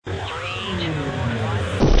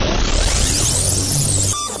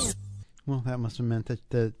Well, that must have meant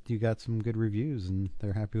that you got some good reviews and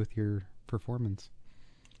they're happy with your performance.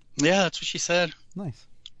 Yeah, that's what she said. Nice.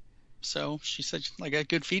 So she said I got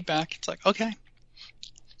good feedback. It's like, okay.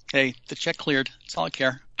 Hey, the check cleared. That's all I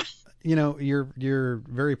care. You know, you're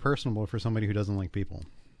very personable for somebody who doesn't like people.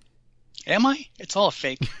 Am I? It's all a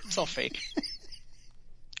fake. It's all fake.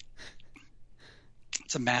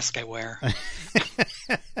 It's a mask I wear.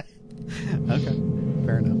 Okay,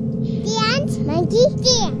 fair enough. Dance, monkey,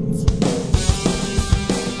 dance.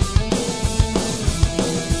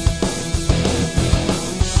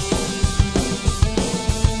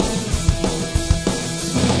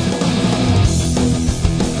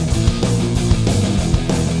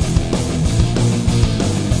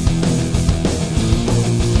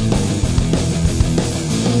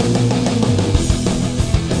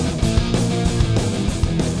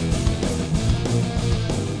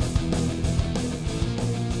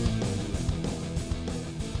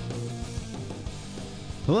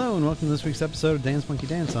 Hello and welcome to this week's episode of Dance Monkey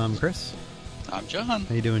Dance. I'm Chris. I'm John.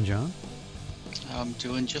 How you doing, John? I'm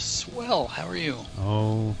doing just swell. How are you?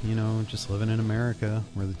 Oh, you know, just living in America,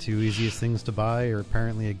 where the two easiest things to buy are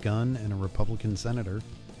apparently a gun and a Republican senator.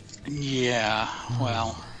 Yeah,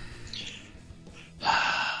 well.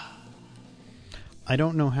 I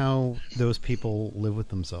don't know how those people live with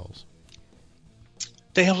themselves.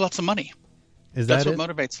 They have lots of money. That's what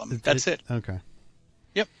motivates them. That's it. Okay.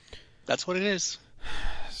 Yep. That's what it is.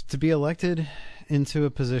 To be elected into a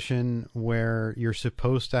position where you're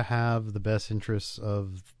supposed to have the best interests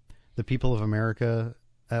of the people of America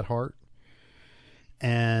at heart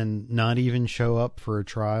and not even show up for a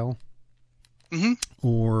trial,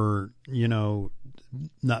 or, you know,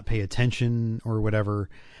 not pay attention or whatever,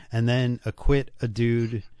 and then acquit a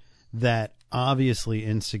dude that obviously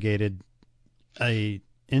instigated a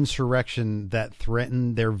insurrection that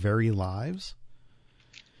threatened their very lives.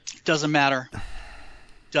 Doesn't matter.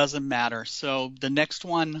 Doesn't matter. So the next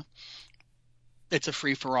one, it's a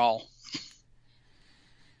free-for-all.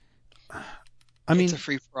 I mean, it's a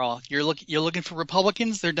free-for-all. You're looking for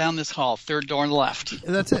Republicans, they're down this hall, third door on the left.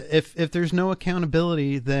 That's it. If there's no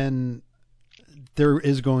accountability, then there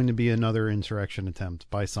is going to be another insurrection attempt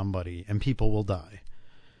by somebody, and people will die.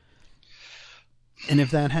 And if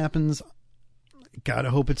that happens,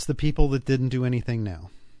 gotta hope it's the people that didn't do anything now.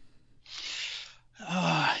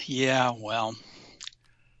 Yeah, well,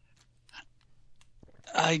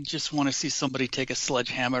 I just want to see somebody take a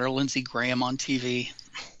sledgehammer to Lindsey Graham on TV.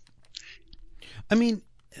 I mean,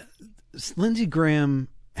 Lindsey Graham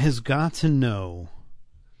has got to know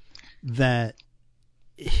that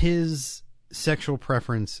his sexual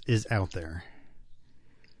preference is out there.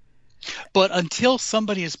 But until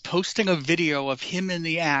somebody is posting a video of him in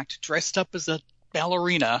the act, dressed up as a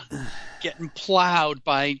ballerina, getting plowed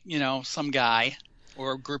by, some guy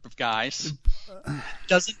or a group of guys,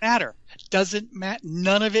 doesn't matter.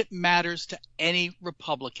 None of it matters to any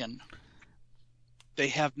Republican. They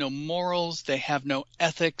have no morals. They have no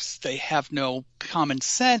ethics. They have no common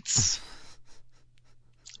sense.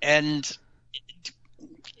 And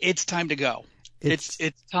it's time to go. It's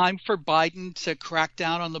time for Biden to crack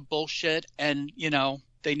down on the bullshit. And,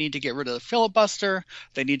 they need to get rid of the filibuster.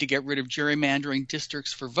 They need to get rid of gerrymandering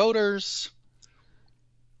districts for voters.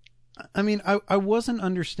 I mean, I wasn't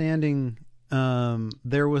understanding.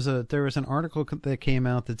 There was an article that came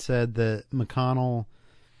out that said that McConnell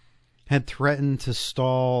had threatened to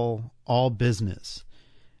stall all business,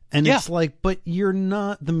 and It's like, but you're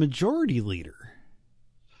not the majority leader,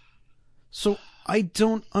 so I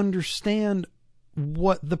don't understand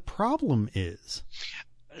what the problem is.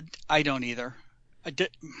 I don't either.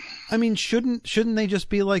 I mean, shouldn't they just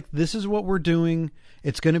be like, this is what we're doing,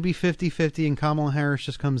 it's going to be 50-50, and Kamala Harris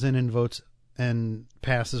just comes in and votes and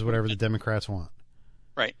passes whatever the Democrats want?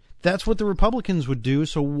 Right. That's what the Republicans would do,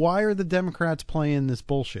 so why are the Democrats playing this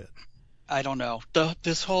bullshit? I don't know.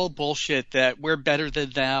 This whole bullshit that we're better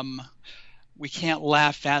than them, we can't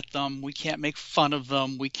laugh at them, we can't make fun of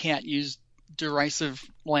them, we can't use derisive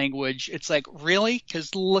language. It's like, really?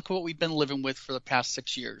 Because look what we've been living with for the past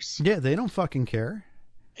 6 years. Yeah, they don't fucking care.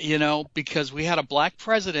 Because we had a black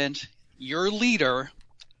president, your leader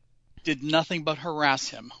did nothing but harass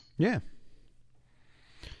him. Yeah.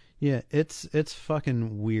 Yeah, it's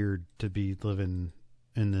fucking weird to be living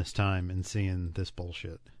in this time and seeing this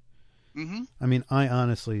bullshit. Mm-hmm. I mean, I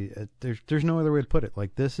honestly, there's no other way to put it.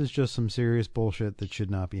 Like, this is just some serious bullshit that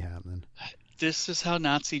should not be happening. This is how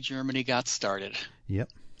Nazi Germany got started. Yep.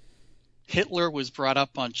 Hitler was brought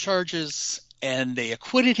up on charges, and they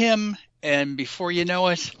acquitted him, and before you know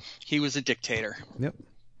it, he was a dictator. Yep.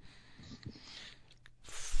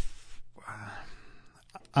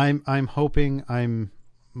 I'm hoping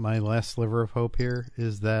my last sliver of hope here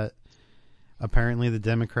is that apparently the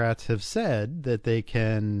Democrats have said that they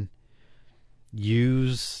can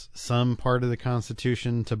use some part of the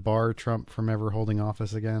Constitution to bar Trump from ever holding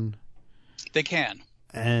office again. They can.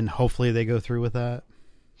 And hopefully they go through with that.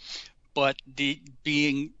 But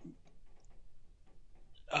being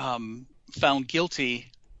found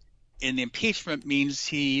guilty in the impeachment means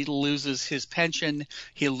he loses his pension,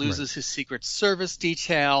 he loses his Secret Service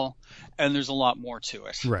detail, and there's a lot more to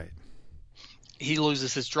it. Right. He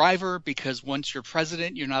loses his driver because once you're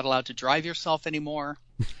president, you're not allowed to drive yourself anymore.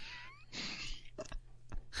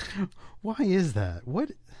 Why is that? What?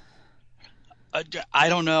 I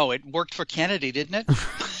don't know. It worked for Kennedy, didn't it?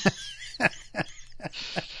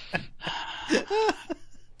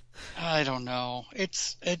 I don't know.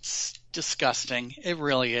 It's disgusting. It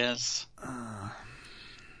really is.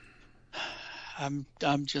 I'm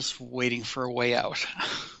just waiting for a way out.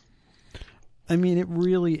 I mean, it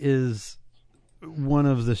really is one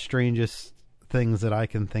of the strangest things that I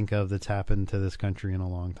can think of that's happened to this country in a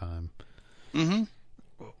long time. Mm-hmm.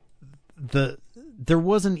 There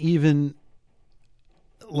wasn't even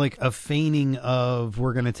like a feigning of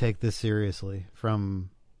we're going to take this seriously from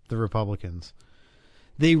the Republicans.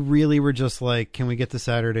 They really were just like, can we get to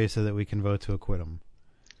Saturday so that we can vote to acquit him?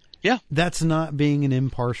 Yeah. That's not being an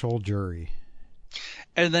impartial jury.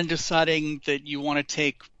 And then deciding that you want to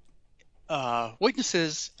take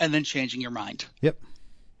witnesses and then changing your mind. Yep.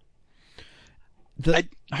 The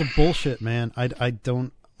bullshit, man. I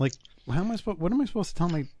don't like. What am I supposed to tell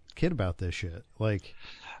my kid about this shit? Like,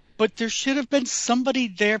 but there should have been somebody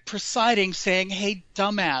there presiding, saying, "Hey,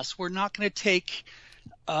 dumbass, we're not going to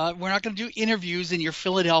do interviews in your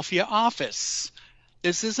Philadelphia office.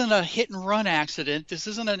 This isn't a hit and run accident. This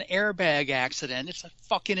isn't an airbag accident. It's a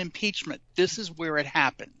fucking impeachment. This is where it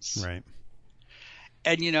happens." Right.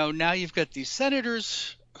 And, now you've got these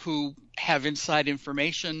senators who have inside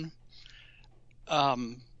information,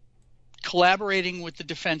 collaborating with the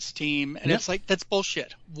defense team. And It's like, that's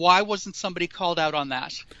bullshit. Why wasn't somebody called out on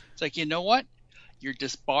that? It's like, you know what? You're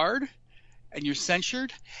disbarred and you're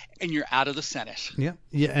censured and you're out of the Senate. Yeah.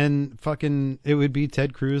 Yeah. And fucking, it would be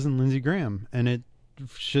Ted Cruz and Lindsey Graham. And it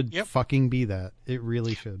should fucking be that. It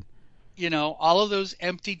really should. All of those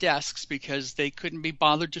empty desks because they couldn't be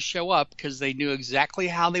bothered to show up because they knew exactly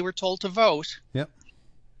how they were told to vote. Yep.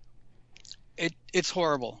 It's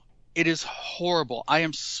horrible. It is horrible. I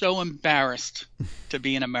am so embarrassed to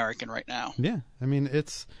be an American right now. Yeah. I mean,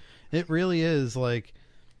 it really is like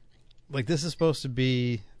this is supposed to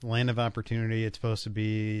be land of opportunity. It's supposed to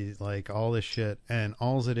be like all this shit. And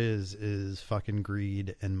all it is fucking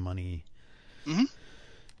greed and money. Mm-hmm.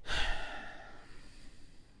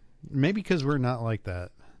 Maybe because we're not like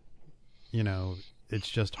that. It's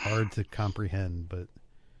just hard to comprehend, but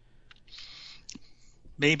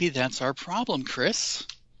maybe that's our problem, Chris.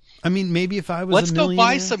 I mean, maybe if I was Let's a go millionaire...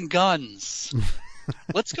 buy some guns.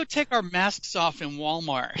 Let's go take our masks off in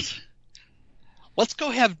Walmart. Let's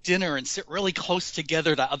go have dinner and sit really close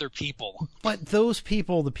together to other people. But those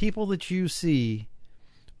people, the people that you see,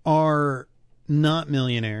 are not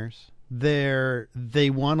millionaires.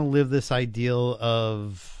 They want to live this ideal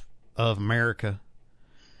of America,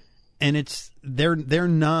 and they're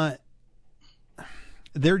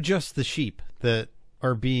just the sheep that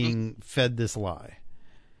are being fed this lie.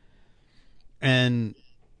 And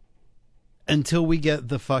until we get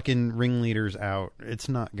the fucking ringleaders out, it's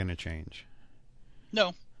not going to change.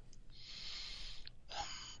 No.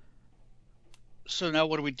 So now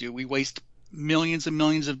what do? We waste millions and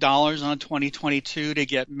millions of dollars on 2022 to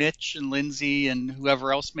get Mitch and Lindsey and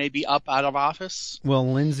whoever else may be up out of office?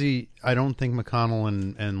 Well, Lindsey, I don't think McConnell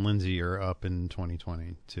and Lindsey are up in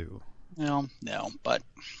 2022. No, but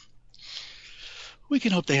we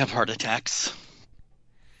can hope they have heart attacks.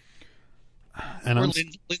 And or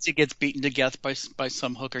Lindsey gets beaten to death by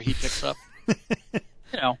some hooker he picks up.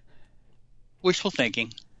 Wishful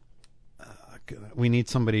thinking. We need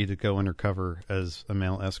somebody to go undercover as a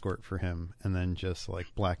male escort for him and then just like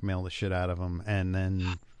blackmail the shit out of him and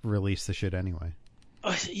then release the shit anyway.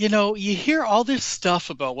 You hear all this stuff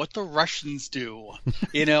about what the Russians do,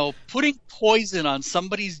 putting poison on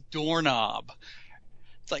somebody's doorknob.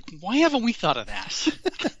 It's like, why haven't we thought of that?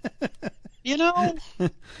 We don't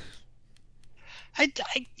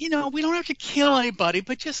have to kill anybody,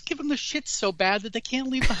 but just give them the shit so bad that they can't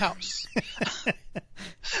leave the house.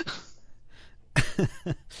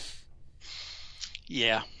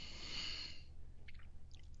 Yeah.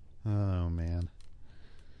 Oh, man.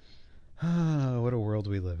 Oh, what a world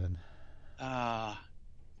we live in. It's a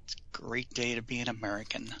great day to be an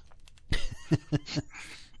American.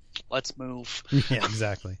 Let's move. Yeah,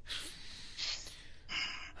 exactly.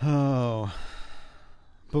 Oh.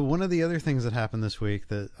 But one of the other things that happened this week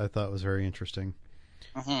that I thought was very interesting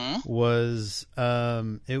was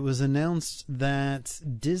it was announced that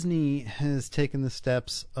Disney has taken the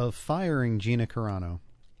steps of firing Gina Carano.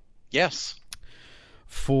 Yes.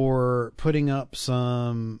 For putting up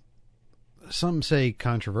some say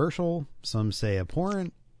controversial, some say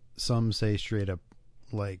abhorrent, some say straight up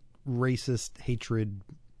like racist hatred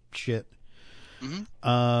shit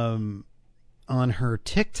on her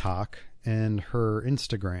TikTok and her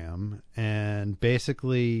Instagram, and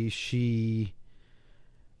basically she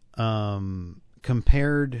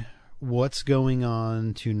compared what's going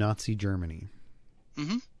on to Nazi Germany.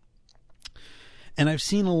 Mm-hmm. And I've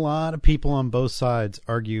seen a lot of people on both sides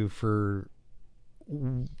argue for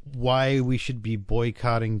why we should be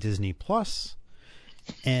boycotting Disney Plus,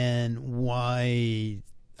 and why,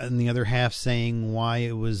 and the other half saying why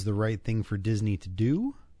it was the right thing for Disney to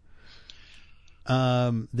do.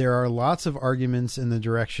 There are lots of arguments in the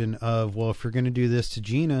direction of, well, if you're going to do this to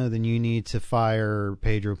Gina, then you need to fire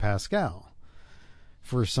Pedro Pascal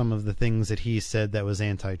for some of the things that he said that was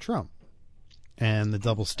anti-Trump and the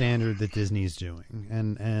double standard that Disney's doing.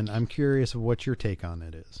 And I'm curious of what your take on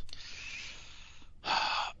it is.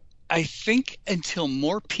 I think until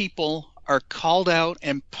more people are called out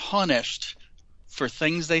and punished for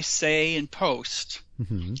things they say and post,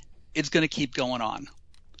 it's going to keep going on.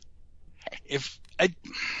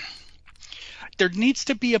 There needs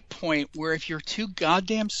to be a point where if you're too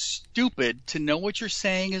goddamn stupid to know what you're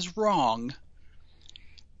saying is wrong,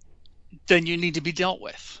 then you need to be dealt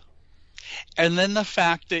with. And then the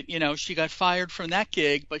fact that, she got fired from that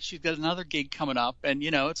gig, but she's got another gig coming up, and,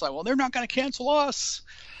 it's like, well, they're not going to cancel us.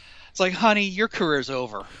 It's like, honey, your career's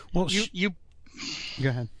over. Well, you go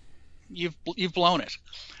ahead. You've blown it.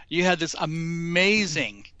 You had this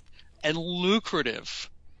amazing and lucrative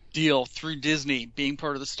deal through Disney being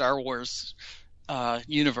part of the Star Wars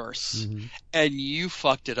universe, and you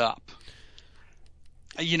fucked it up.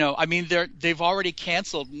 They've already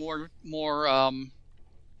canceled more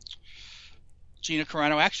Gina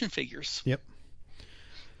Carano action figures. Yep.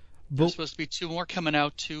 There's supposed to be 2 more coming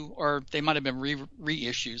out too, or they might have been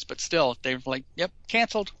reissues, but still, they're like, yep,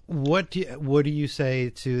 canceled. What do you say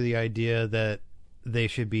to the idea that they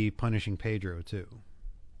should be punishing Pedro too?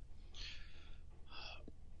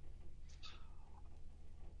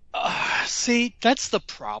 See, that's the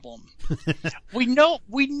problem. we know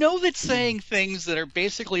that saying things that are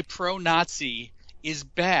basically pro-Nazi is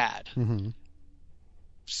bad.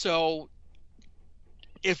 So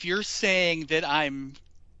if you're saying that I'm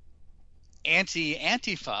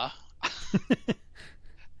anti-Antifa,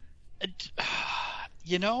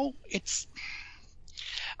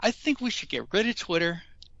 I think we should get rid of Twitter,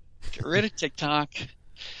 get rid of TikTok,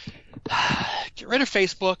 get rid of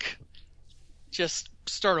Facebook, just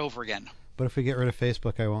start over again. But if we get rid of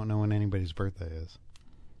Facebook, I won't know when anybody's birthday is.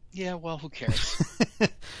 Yeah, well, who cares?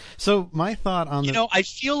 So my thought on I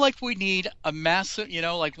feel like we need a massive,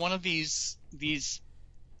 like one of these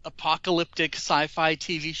apocalyptic sci-fi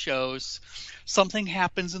TV shows. Something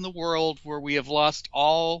happens in the world where we have lost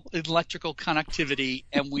all electrical connectivity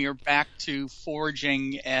and we are back to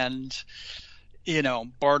foraging and,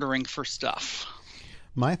 bartering for stuff.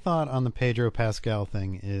 My thought on the Pedro Pascal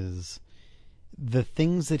thing is the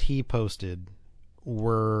things that he posted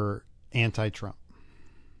were anti-Trump.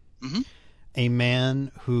 A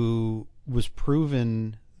man who was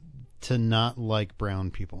proven to not like brown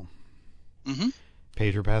people.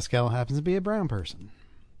 Pedro Pascal happens to be a brown person.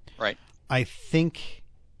 Right. I think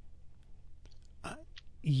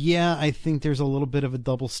there's a little bit of a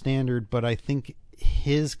double standard, but I think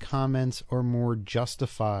his comments are more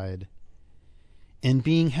justified in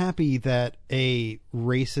being happy that a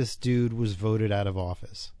racist dude was voted out of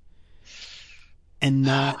office. And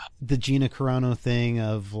not the Gina Carano thing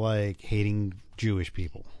of like hating Jewish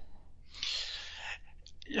people.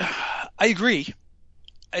 I agree,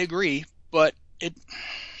 but I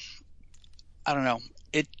don't know.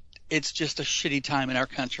 It's just a shitty time in our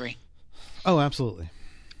country. Oh, absolutely.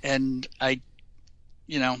 And I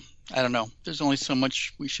don't know. There's only so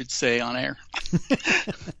much we should say on air.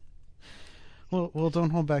 Well,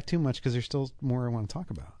 don't hold back too much because there's still more I want to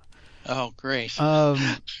talk about. Oh, great.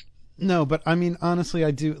 No, but I mean, honestly,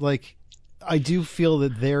 I do feel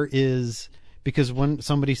that there is, because when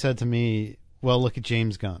somebody said to me, well, look at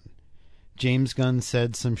James Gunn. James Gunn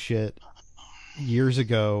said some shit years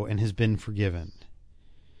ago and has been forgiven.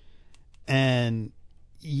 And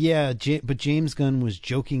yeah, but James Gunn was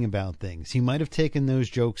joking about things. He might have taken those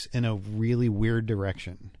jokes in a really weird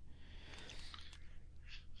direction.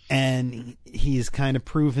 And he's kind of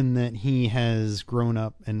proven that he has grown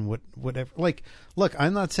up and whatever. Like, look,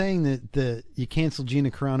 I'm not saying that you cancel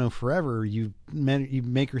Gina Carano forever. You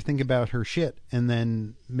make her think about her shit and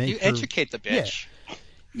then make her educate the bitch.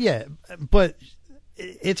 Yeah, but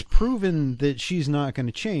it's proven that she's not going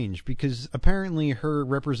to change because apparently her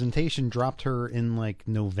representation dropped her in like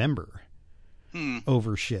November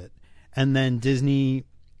over shit. And then Disney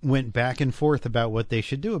went back and forth about what they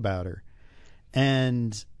should do about her.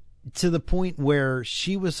 And to the point where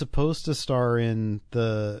she was supposed to star in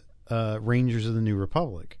the Rangers of the New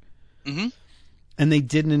Republic. Mm-hmm. And they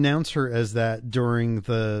didn't announce her as that during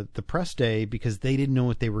the press day because they didn't know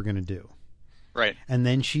what they were going to do. Right. And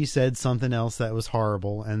then she said something else that was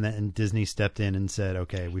horrible, and then Disney stepped in and said,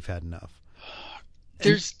 okay, we've had enough.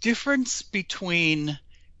 There's difference between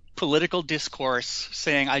political discourse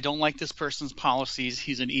saying, I don't like this person's policies,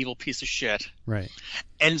 he's an evil piece of shit. Right.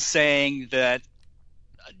 And saying that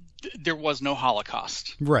there was no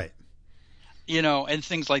Holocaust. Right. You know, and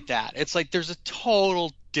things like that. It's like there's a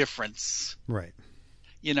total difference. Right.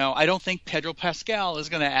 You know, I don't think Pedro Pascal is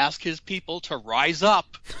going to ask his people to rise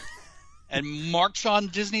up and march on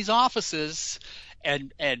Disney's offices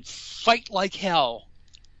and fight like hell.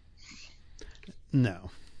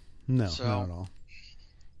 No, So, not at all.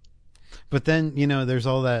 But then, you know, there's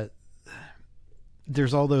all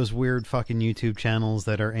those weird fucking YouTube channels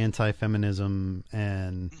that are anti-feminism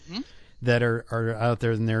and that are out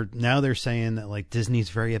there, and they're saying that like Disney's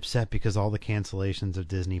very upset because all the cancellations of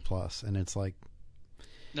Disney Plus, and it's like,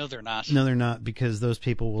 no, they're not. No, they're not, because those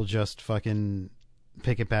people will just fucking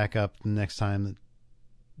pick it back up the next time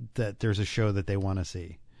that there's a show that they want to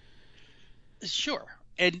see. Sure.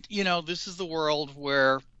 And, you know, this is the world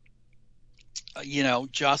where, you know,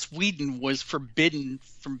 Joss Whedon was forbidden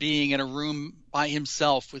from being in a room by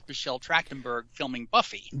himself with Michelle Trachtenberg filming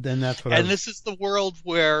Buffy. Then that's what. And this is the world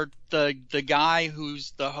where the guy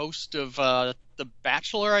who's the host of The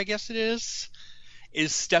Bachelor, I guess it is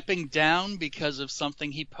stepping down because of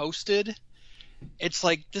something he posted. It's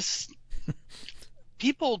like this.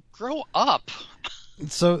 People grow up.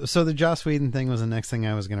 So the Joss Whedon thing was the next thing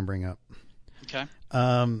I was going to bring up. Okay.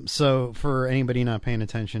 So for anybody not paying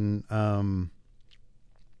attention,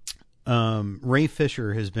 Ray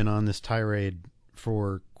Fisher has been on this tirade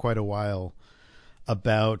for quite a while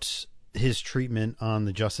about his treatment on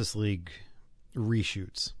the Justice League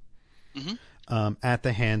reshoots at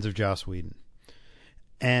the hands of Joss Whedon.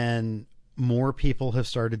 And more people have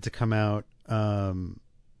started to come out.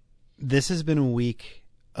 This has been a week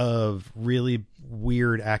of really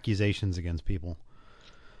weird accusations against people.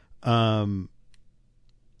 And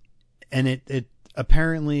it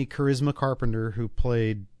apparently Charisma Carpenter, who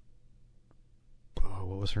played,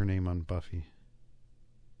 what was her name on Buffy?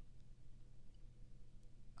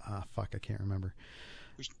 Fuck, I can't remember.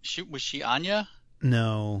 Was she Anya?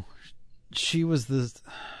 No, she was the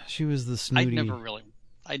snooty.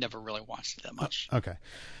 I never really watched it that much. Okay.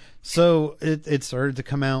 So it started to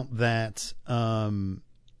come out that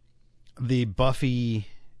the Buffy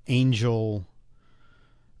Angel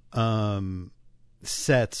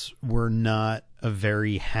sets were not a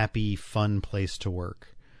very happy, fun place to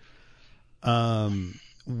work.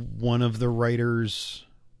 One of the writers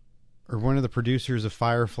or one of the producers of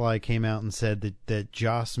Firefly came out and said that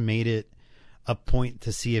Joss made it a point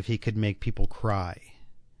to see if he could make people cry.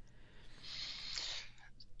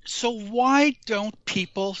 So why don't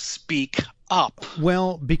people speak up?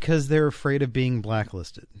 Well, because they're afraid of being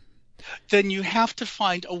blacklisted. Then you have to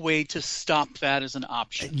find a way to stop that as an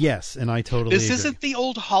option. Yes, and I totally agree. Isn't the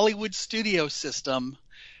old Hollywood studio system.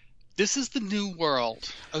 This is the new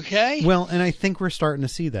world, okay? Well, and I think we're starting to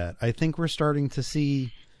see that. I think we're starting to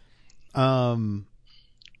see,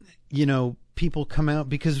 people come out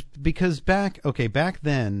because back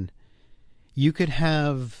then, you could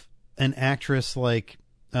have an actress like,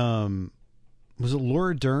 was it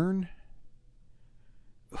Laura Dern,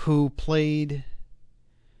 who played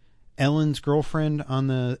Ellen's girlfriend on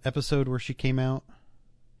the episode where she came out?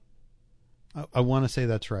 I want to say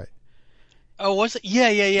that's right. Oh, was it?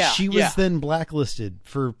 Yeah. She was then blacklisted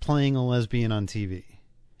for playing a lesbian on TV.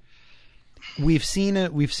 We've seen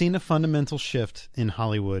a fundamental shift in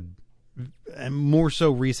Hollywood, and more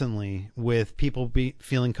so recently, with people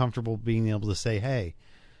feeling comfortable being able to say, "Hey,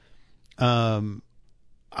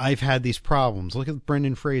 I've had these problems." Look at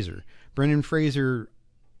Brendan Fraser. Brendan Fraser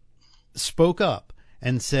spoke up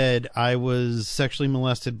and said, "I was sexually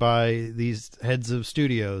molested by these heads of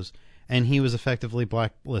studios." And he was effectively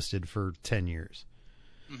blacklisted for 10 years.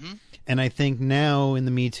 Mm-hmm. And I think now in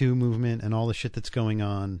the Me Too movement and all the shit that's going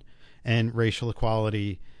on and racial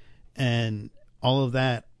equality and all of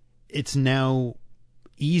that, it's now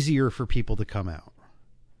easier for people to come out.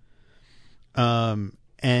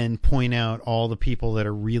 And point out all the people that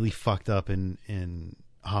are really fucked up in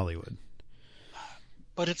Hollywood.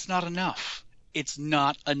 But it's not enough. It's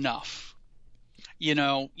not enough. You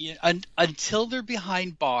know, until they're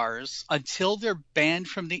behind bars, until they're banned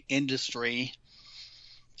from the industry,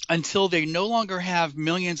 until they no longer have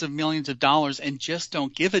millions of dollars and just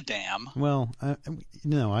don't give a damn. Well,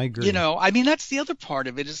 no, I agree. You know, I mean, that's the other part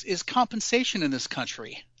of it is compensation in this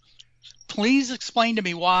country. Please explain to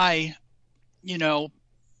me why, you know,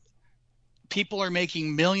 people are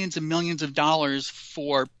making millions and millions of dollars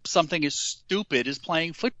for something as stupid as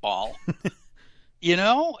playing football. You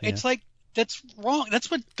know, Yeah. It's like, that's wrong. That's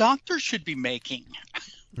what doctors should be making.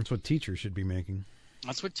 That's what teachers should be making.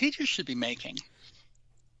 That's what teachers should be making.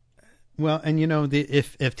 Well, and you know,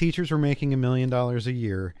 if teachers were making $1 million a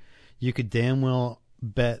year, you could damn well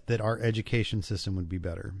bet that our education system would be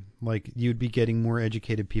better. Like, you'd be getting more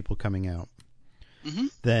educated people coming out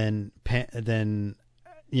than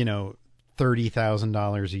you know,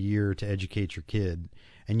 $30,000 a year to educate your kid,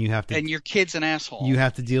 and and your kid's an asshole. You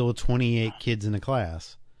have to deal with 28 kids in a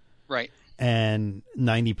class, right? And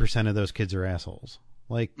 90% of those kids are assholes.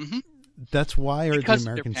 Like, that's why the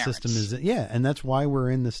American system is, and that's why we're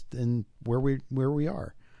in where we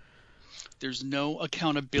are. There's no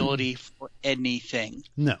accountability for anything.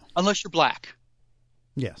 No. Unless you're black.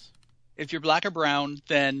 Yes. If you're black or brown,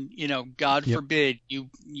 then, you know, God forbid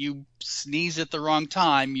you sneeze at the wrong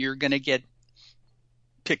time, you're going to get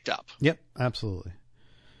picked up. Yep, absolutely.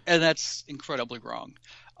 And that's incredibly wrong.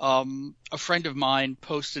 A friend of mine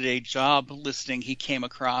posted a job listing he came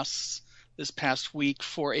across this past week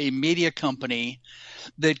for a media company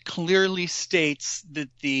that clearly states that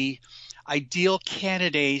the ideal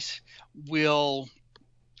candidate will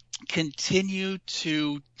continue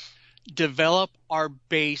to develop our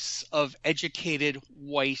base of educated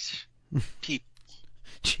white people.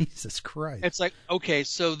 Jesus Christ. It's like, okay,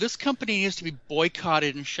 so this company needs to be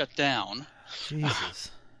boycotted and shut down.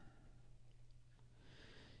 Jesus.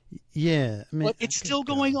 Yeah. I mean, but it's still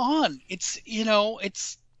going on. It's, you know,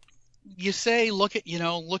 you say, look at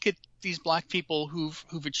these black people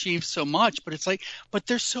who've achieved so much, but it's like, but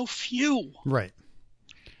there's so few. Right.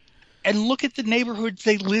 And look at the neighborhoods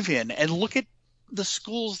they live in, and look at the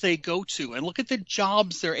schools they go to, and look at the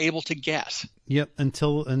jobs they're able to get. Yep.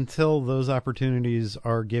 Until those opportunities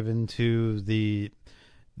are given to the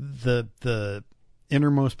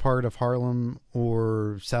innermost part of Harlem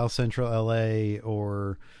or South Central LA,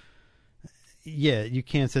 or you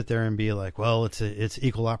can't sit there and be like, well, it's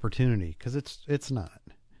equal opportunity, because it's not.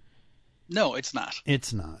 No, it's not.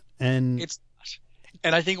 It's not. And it's not.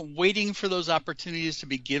 And I think waiting for those opportunities to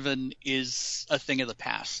be given is a thing of the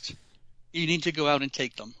past. You need to go out and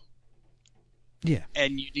take them. Yeah.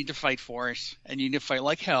 And you need to fight for it. And you need to fight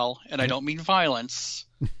like hell. And I don't mean violence.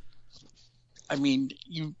 I mean,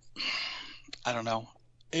 I don't know.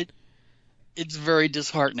 It's very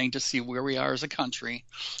disheartening to see where we are as a country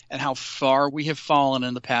and how far we have fallen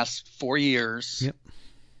in the past 4 years. Yep.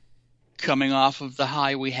 Coming off of the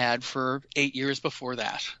high we had for 8 years before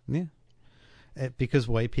that. Yeah. Because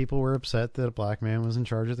white people were upset that a black man was in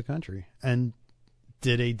charge of the country and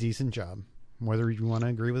did a decent job, whether you want to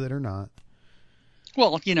agree with it or not.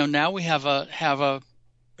 Well, you know, now we have a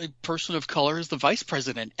person of color as the vice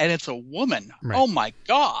president, and it's a woman. Right. Oh my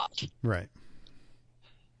God. Right.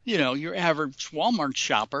 You know, your average Walmart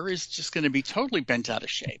shopper is just going to be totally bent out of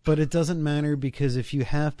shape. But it doesn't matter, because if you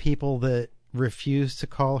have people that refuse to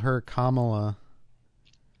call her Kamala,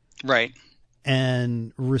 right,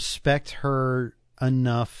 and respect her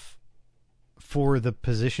enough for the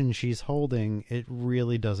position she's holding, it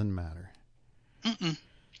really doesn't matter.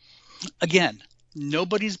 Again,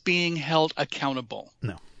 nobody's being held accountable.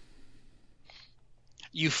 No.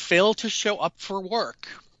 You fail to show up for work.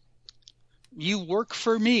 You work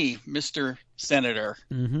for me, Mr. Senator,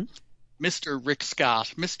 Mr. Rick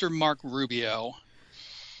Scott, Mr. Mark Rubio,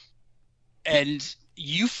 and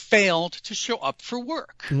you failed to show up for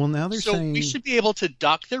work. Well, now they're saying we should be able to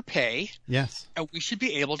dock their pay. Yes. And we should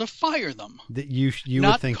be able to fire them. That you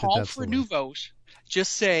Not would think call that's for a the new way. vote.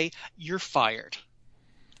 Just say you're fired.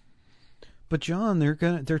 But John,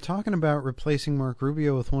 they're talking about replacing Mark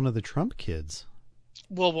Rubio with one of the Trump kids.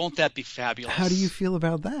 Well, won't that be fabulous? How do you feel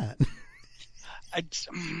about that?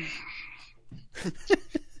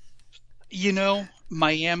 You know,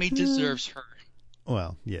 Miami deserves her.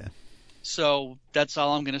 Well, yeah. So that's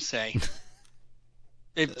all I'm going to say.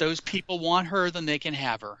 If those people want her, then they can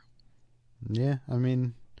have her. Yeah, I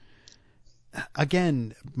mean,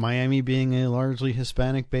 again, Miami being a largely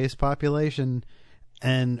Hispanic-based population,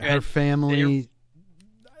 and her family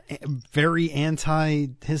very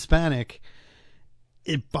anti-Hispanic.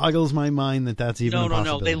 It boggles my mind that that's even a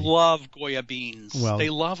possibility. They love Goya beans. Well, they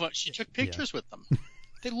love it. She took pictures with them.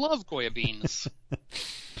 They love Goya beans.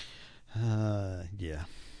 Yeah.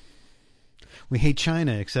 We hate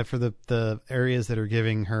China except for the areas that are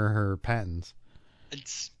giving her patents.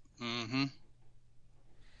 It's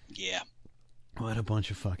yeah. What a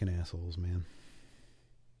bunch of fucking assholes, man.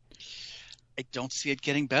 I don't see it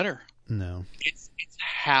getting better. No. It's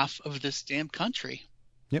half of this damn country.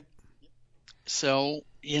 Yep. So,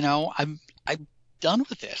 I'm done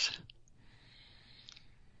with it.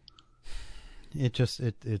 It just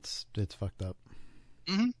it's fucked up.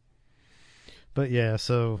 Mm-hmm. But yeah,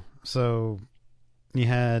 so you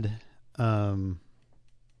had the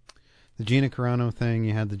Gina Carano thing,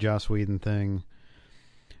 you had the Joss Whedon thing.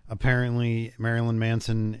 Apparently Marilyn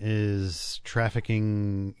Manson is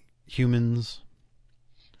trafficking humans.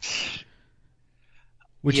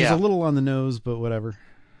 Which is a little on the nose, but whatever.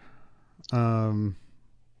 I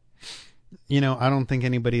don't think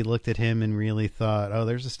anybody looked at him and really thought, oh,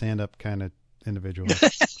 there's a stand-up kind of individual.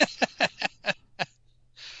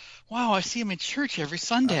 Wow, I see him in church every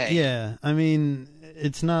Sunday. Yeah, I mean,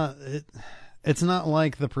 it's not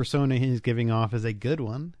like the persona he's giving off is a good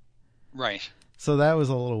one. Right. So that was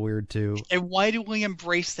a little weird too. And why do we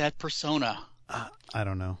embrace that persona? I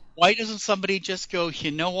don't know. Why doesn't somebody just go,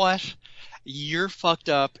 you know what? You're fucked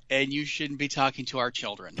up and you shouldn't be talking to our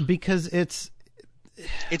children. Because it's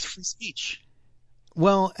free speech.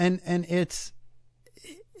 Well, and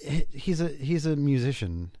he's a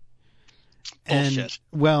musician. Bullshit. And,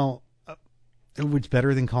 well, it's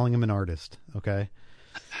better than calling him an artist, okay?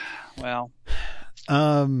 Well,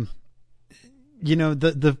 the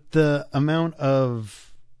amount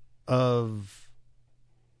of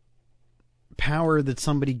power that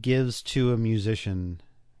somebody gives to a musician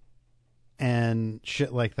and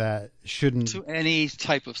shit like that shouldn't to any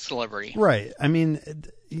type of celebrity. Right. I mean,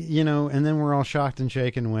 and then we're all shocked and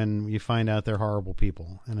shaken when you find out they're horrible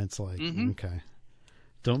people, and it's like, okay,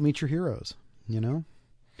 don't meet your heroes, And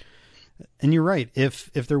you're right.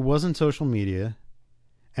 If there wasn't social media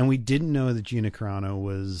and we didn't know that Gina Carano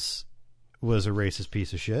was a racist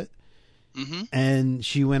piece of shit, and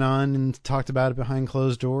she went on and talked about it behind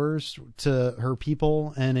closed doors to her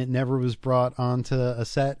people, and it never was brought onto a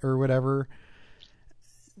set or whatever,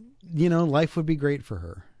 life would be great for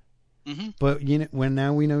her. But when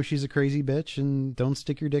now we know she's a crazy bitch, and don't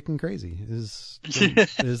stick your dick in crazy is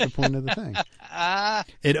the point of the thing.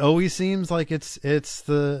 It always seems like it's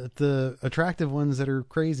the attractive ones that are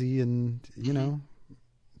crazy, and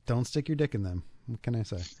don't stick your dick in them. What can I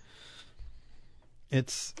say? And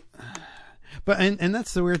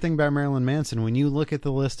that's the weird thing about Marilyn Manson. When you look at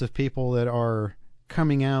the list of people that are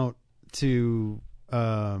coming out to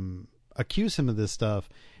accuse him of this stuff,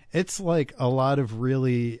 it's like a lot of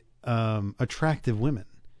really attractive women.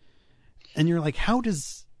 And you're like, how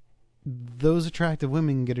does those attractive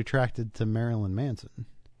women get attracted to Marilyn Manson?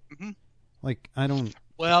 Like, I don't...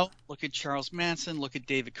 Well, look at Charles Manson, look at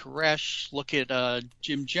David Koresh, look at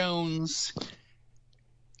Jim Jones.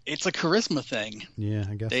 It's a charisma thing. Yeah,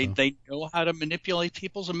 I guess they know how to manipulate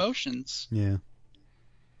people's emotions. Yeah.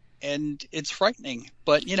 And it's frightening.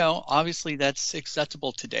 But, obviously that's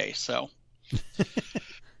acceptable today, so...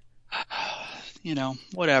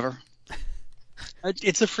 whatever.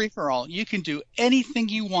 It's a free-for-all. You can do anything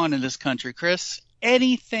you want in this country, Chris.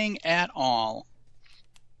 Anything at all.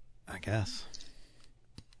 I guess.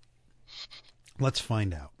 Let's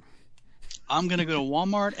find out. I'm going to go to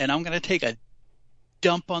Walmart and I'm going to take a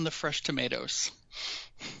dump on the fresh tomatoes.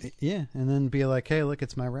 Yeah, and then be like, hey, look,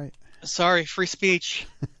 it's my right. Sorry, free speech.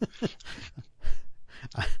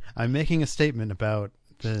 I'm making a statement about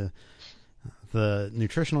the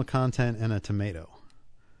nutritional content in a tomato.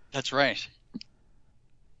 That's right.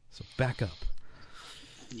 So back up.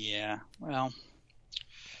 Yeah, well,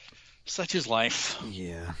 such is life.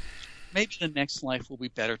 Yeah. Maybe the next life will be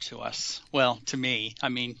better to us. Well, to me. I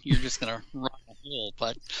mean, you're just going to run a hole,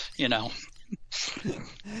 but,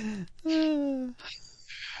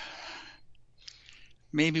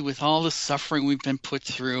 Maybe with all the suffering we've been put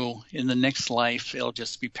through, in the next life, it'll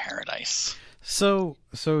just be paradise. So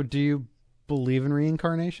do you believe in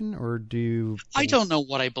reincarnation, or do you... I don't know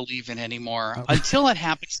what I believe in anymore. Oh. Until it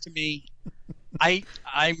happens to me, I'm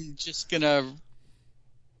just going to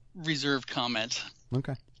reserve comment.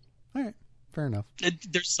 Okay. All right. Fair enough.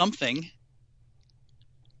 There's something.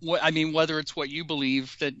 I mean, whether it's what you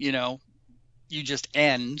believe that, you just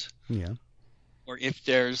end. Yeah. Or if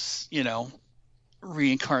there's,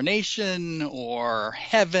 reincarnation or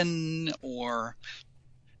heaven or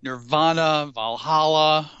Nirvana,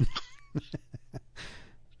 Valhalla.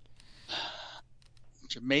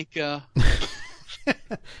 Jamaica.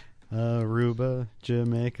 Aruba,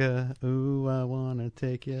 Jamaica, ooh, I wanna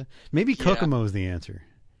take you. Maybe Yeah. Kokomo's the answer.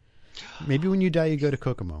 Maybe when you die, you go to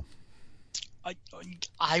Kokomo.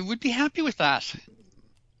 I would be happy with that.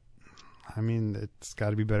 I mean, it's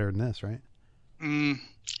got to be better than this, right?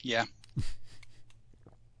 Yeah.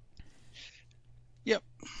 Yep.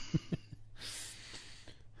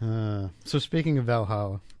 So speaking of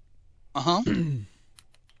Valhalla, Uh-huh.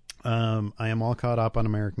 I am all caught up on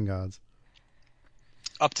American Gods.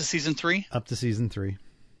 Up to season 3? Up to season 3.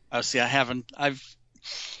 Oh, see, I haven't. I've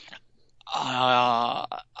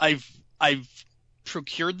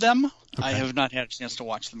procured them. Okay. I have not had a chance to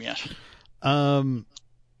watch them yet.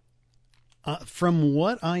 From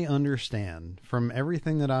what I understand, from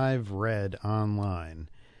everything that I've read online,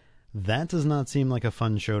 that does not seem like a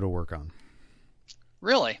fun show to work on.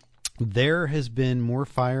 Really? There has been more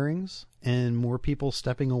firings and more people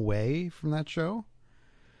stepping away from that show.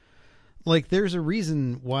 Like, there's a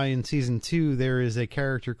reason why in season 2 there is a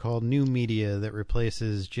character called New Media that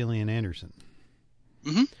replaces Gillian Anderson.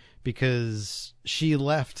 Mm-hmm. Because she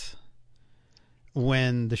left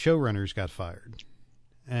when the showrunners got fired.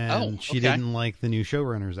 And she didn't like the new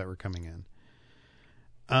showrunners that were coming in.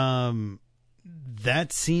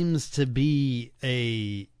 That seems to be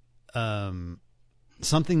a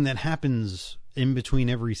something that happens in between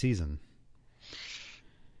every season.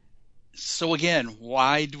 So again,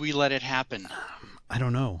 why do we let it happen? I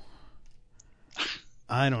don't know.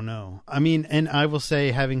 I mean, and I will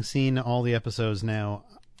say, having seen all the episodes now,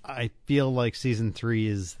 I feel like season 3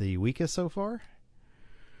 is the weakest so far.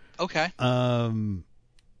 Okay. I'm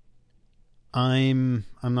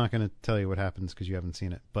not going to tell you what happens because you haven't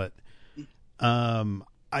seen it, but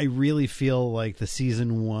I really feel like the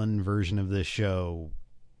season 1 version of this show,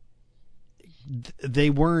 they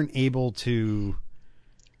weren't able to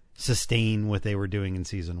sustain what they were doing in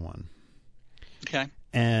season 1. Okay.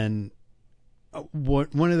 And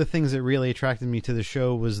one of the things that really attracted me to the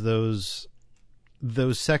show was those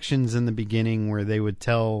sections in the beginning where they would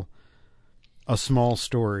tell a small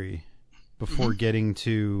story before getting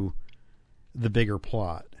to the bigger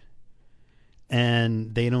plot.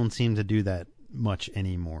 And they don't seem to do that much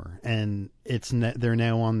anymore. And they're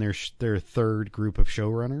now on their third group of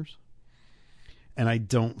showrunners. And I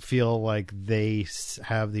don't feel like they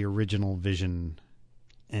have the original vision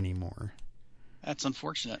anymore. That's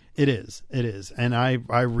unfortunate. It is. And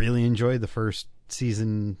I really enjoyed the first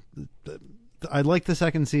season. I liked the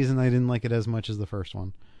second season. I didn't like it as much as the first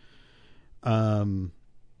one. And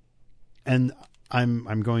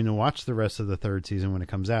I'm going to watch the rest of the third season when it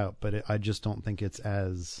comes out, but I just don't think it's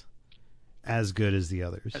as good as the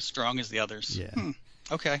others. As strong as the others. Yeah.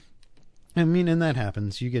 Okay. I mean, and that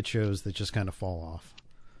happens. You get shows that just kind of fall off.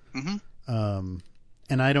 Mm-hmm.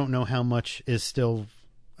 And I don't know how much is still,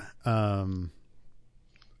 how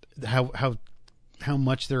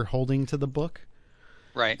much they're holding to the book,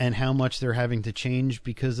 Right. and how much they're having to change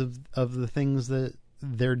because of the things that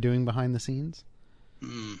they're doing behind the scenes.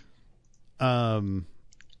 But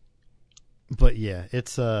yeah, it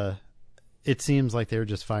seems like they're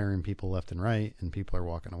just firing people left and right, and people are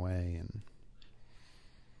walking away, and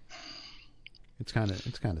it's kind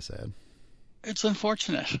of sad. It's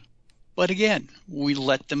unfortunate. But again, we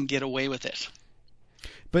let them get away with it.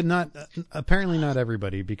 But apparently not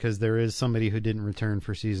everybody, because there is somebody who didn't return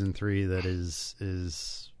for season 3 that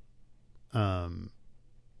is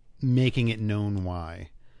making it known why.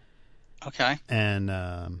 Okay. And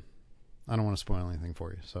I don't want to spoil anything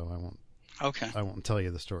for you, so I won't. Okay. I won't tell you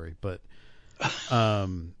the story, but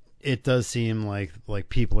it does seem like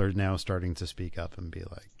people are now starting to speak up and be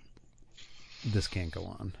like, "This can't go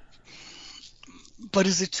on." But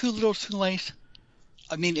is it too little, too late?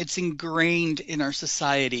 I mean, it's ingrained in our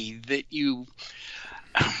society that you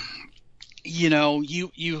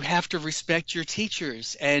have to respect your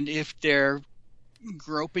teachers, and if they're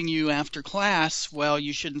groping you after class, well,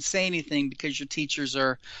 you shouldn't say anything because your teachers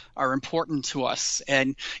are important to us,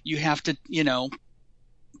 and you have to,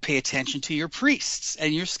 pay attention to your priests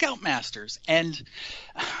and your scoutmasters.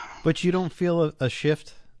 But you don't feel a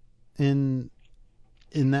shift in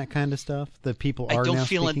that kind of stuff that people are now speaking I don't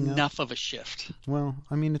feel enough up? of a shift. Well,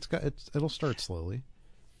 I mean, it'll start slowly.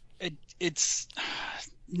 It's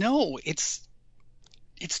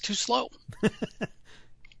too slow.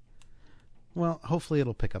 Well, hopefully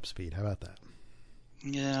it'll pick up speed. How about that?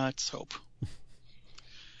 Yeah, let's hope.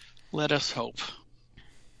 Let us hope.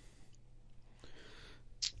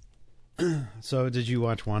 So, did you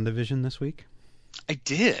watch WandaVision this week? I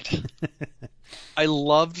did. I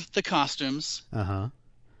loved the costumes. Uh-huh.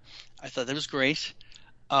 I thought that was great.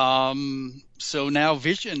 So now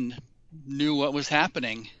Vision knew what was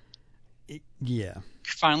happening. Yeah.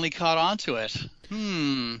 Finally caught on to it.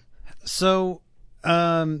 So,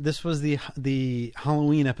 this was the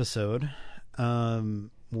Halloween episode,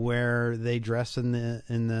 where they dress in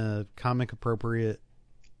the comic appropriate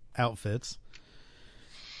outfits.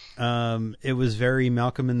 It was very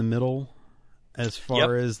Malcolm in the Middle as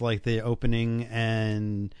far as like the opening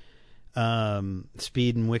and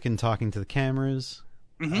Speed and Wiccan talking to the cameras.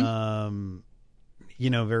 Very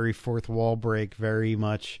fourth wall break, very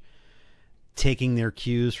much taking their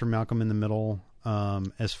cues from Malcolm in the Middle,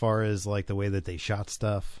 as far as like the way that they shot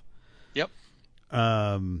stuff. Yep.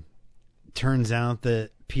 Turns out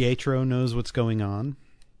that Pietro knows what's going on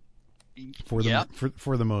for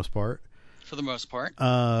the most part. For the most part.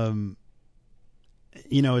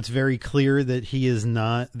 It's very clear that he is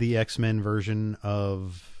not the X-Men version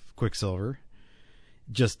of Quicksilver.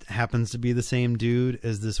 Just happens to be the same dude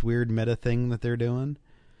as this weird meta thing that they're doing.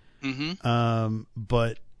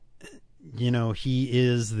 But he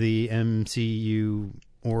is the MCU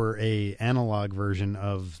or a analog version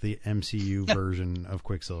of the MCU version of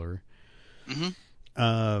Quicksilver.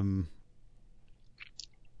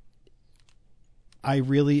 I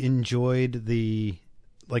really enjoyed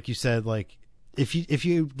like you said, like if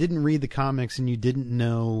you didn't read the comics and you didn't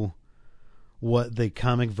know what the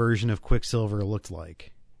comic version of Quicksilver looked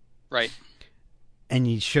like, right? And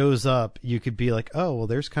he shows up, you could be like, oh, well,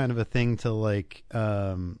 there's kind of a thing to like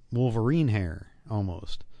Wolverine hair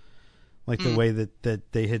almost, like the way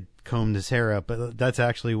that they had combed his hair up, but that's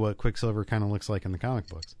actually what Quicksilver kind of looks like in the comic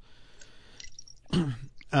books.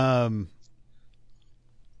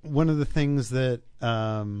 One of the things that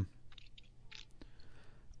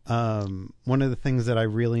I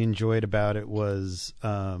really enjoyed about it was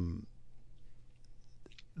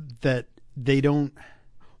that they don't,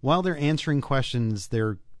 while they're answering questions,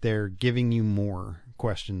 they're giving you more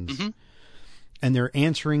questions, and they're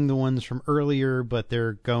answering the ones from earlier, but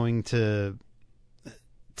they're going to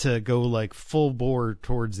go like full bore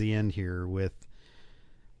towards the end here with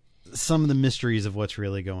some of the mysteries of what's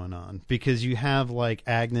really going on, because you have like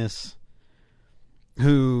Agnes,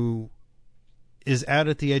 who is out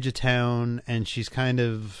at the edge of town and she's kind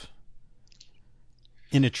of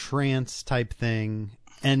in a trance type thing.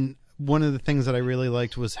 And one of the things that I really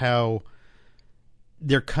liked was how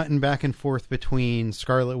they're cutting back and forth between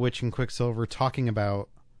Scarlet Witch and Quicksilver talking about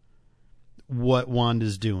what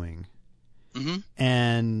Wanda's doing,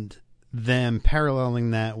 and them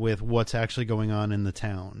paralleling that with what's actually going on in the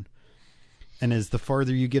town. And as the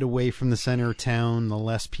farther you get away from the center of town, the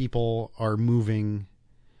less people are moving,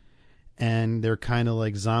 and they're kind of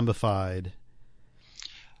like zombified.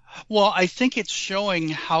 Well, I think it's showing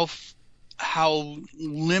how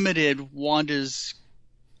limited Wanda's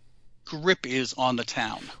grip is on the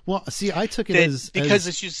town. Well, see, I took it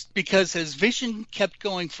because as Vision kept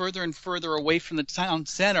going further and further away from the town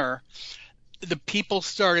center, the people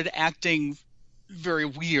started acting very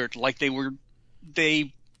weird, like they were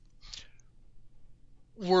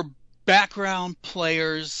background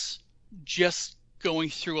players just going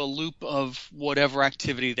through a loop of whatever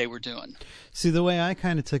activity they were doing. See, the way I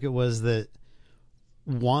kind of took it was that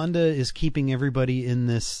Wanda is keeping everybody in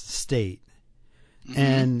this state,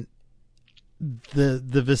 and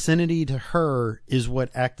the vicinity to her is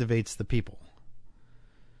what activates the people.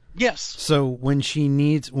 Yes. So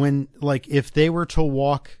if they were to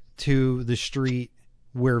walk to the street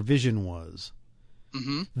where Vision was,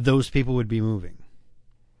 those people would be moving.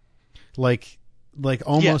 Like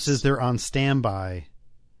almost as they're on standby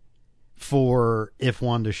for if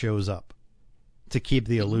Wanda shows up to keep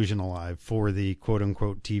the illusion alive for the quote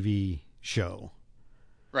unquote TV show.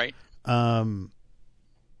 Right. But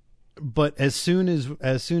as soon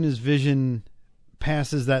as Vision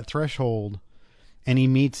passes that threshold and he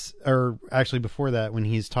meets, or actually before that, when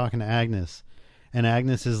he's talking to Agnes, and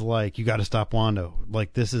Agnes is like, you got to stop Wanda.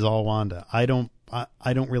 Like, this is all Wanda. I don't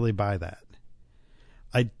really buy that.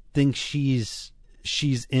 I think she's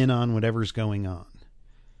in on whatever's going on.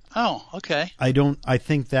 Oh, okay. I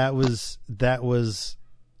think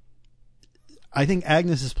I think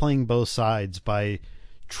Agnes is playing both sides by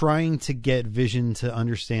trying to get Vision to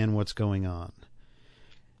understand what's going on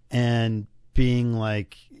and being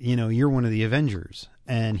like, you're one of the Avengers,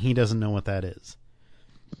 and he doesn't know what that is.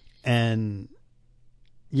 And,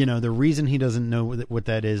 the reason he doesn't know what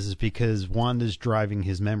that is because Wanda's driving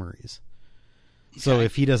his memories. Okay. So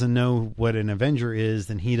if he doesn't know what an Avenger is,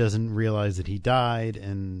 then he doesn't realize that he died,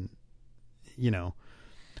 and,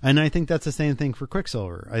 and I think that's the same thing for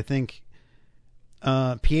Quicksilver. I think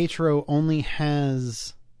Pietro only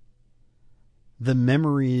has the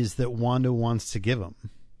memories that Wanda wants to give him.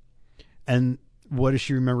 And what does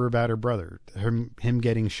she remember about her brother? Him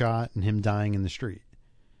getting shot and him dying in the street.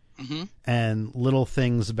 Mm-hmm. And little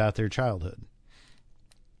things about their childhood.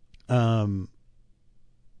 I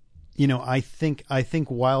think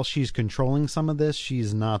while she's controlling some of this,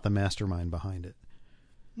 she's not the mastermind behind it.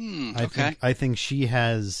 Okay. I think she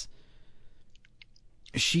has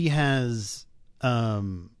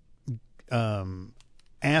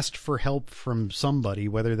asked for help from somebody,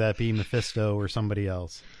 whether that be Mephisto or somebody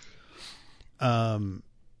else, to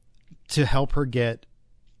help her get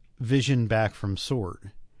Vision back from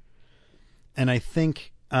Sword. And I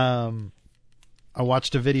think I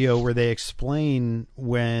watched a video where they explain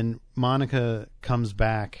when Monica comes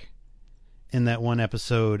back in that one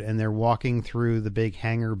episode and they're walking through the big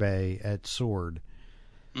hangar bay at Sword.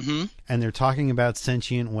 Mm-hmm. And they're talking about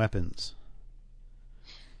sentient weapons.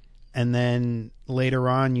 And then later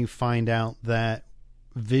on you find out that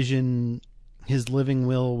Vision, his living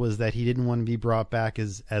will was that he didn't want to be brought back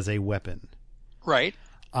as a weapon. Right.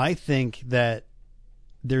 I think that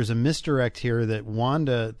there's a misdirect here that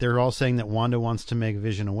Wanda, they're all saying that Wanda wants to make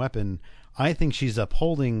Vision a weapon. I think she's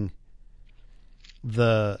upholding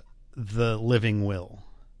the living will.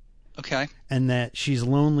 Okay. And that she's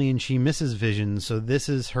lonely and she misses Vision, so this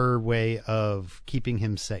is her way of keeping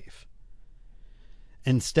him safe.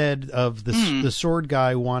 Instead of the Sword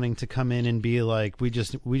guy wanting to come in and be like, we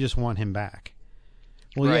just want him back.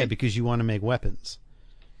 Well, right. Yeah, because you want to make weapons.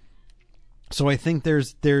 So I think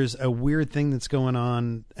there's a weird thing that's going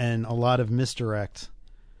on and a lot of misdirect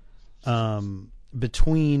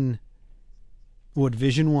between what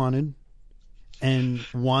Vision wanted and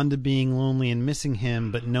Wanda being lonely and missing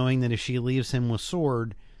him, but knowing that if she leaves him with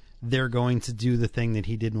Sword, they're going to do the thing that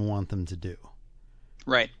he didn't want them to do.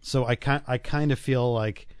 Right. So I kind of feel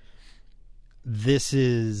like this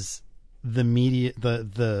is the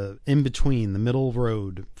the in between, the middle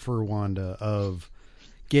road for Wanda of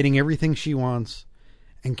getting everything she wants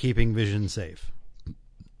and keeping Vision safe.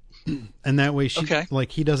 And that way she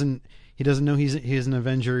like he doesn't know he's an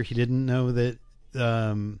Avenger. He didn't know that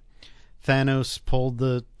Thanos pulled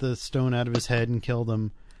the stone out of his head and killed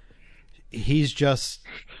him. He's just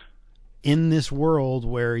in this world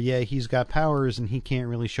where, yeah, he's got powers and he can't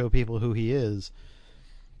really show people who he is,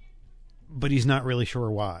 but he's not really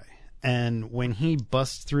sure why. And when he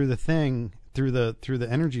busts through the thing, through the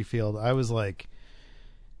energy field, I was like,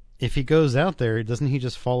 if he goes out there, doesn't he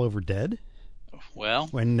just fall over dead? Well,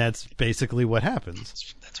 when that's basically what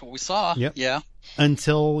happens. That's what we saw. Yep. Yeah.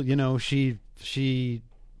 Until, she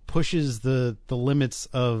pushes the limits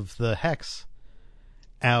of the hex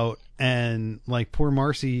out, and like poor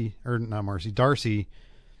Darcy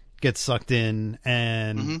gets sucked in,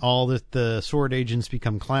 and all the Sword agents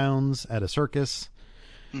become clowns at a circus.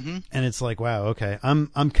 Mm-hmm. And it's like, wow, okay,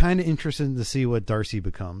 I'm kind of interested to see what Darcy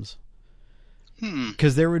becomes.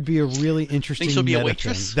 Because there would be a really interesting. Think she'll be a meta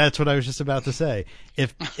waitress? thing. That's what I was just about to say.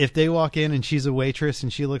 If they walk in and she's a waitress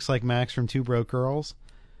and she looks like Max from Two Broke Girls,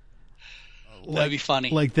 that'd be funny.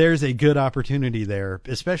 Like there's a good opportunity there,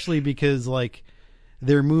 especially because like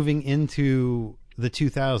they're moving into the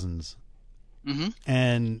 2000s,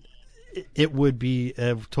 and it would be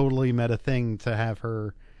a totally meta thing to have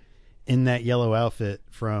her in that yellow outfit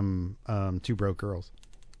from Two Broke Girls.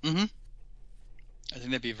 I think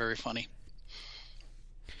that'd be very funny.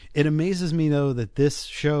 It amazes me, though, that this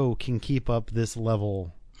show can keep up this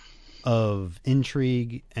level of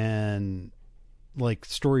intrigue and like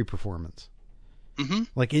story performance.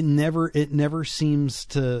 Like it never seems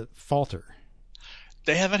to falter.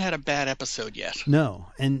 They haven't had a bad episode yet. No,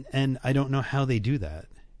 and I don't know how they do that.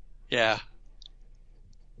 Yeah.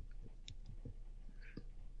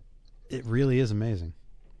 It really is amazing.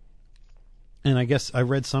 And I guess I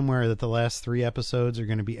read somewhere that the last 3 episodes are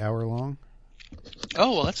going to be hour long.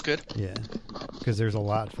 Oh, well, that's good. Yeah, because there's a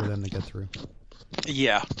lot for them to get through.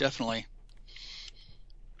 Yeah, definitely.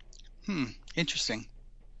 Interesting.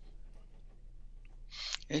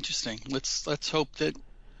 Let's hope that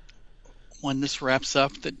when this wraps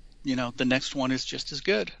up, that the next one is just as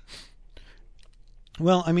good.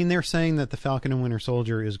 Well, I mean, they're saying that the Falcon and Winter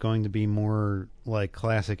Soldier is going to be more like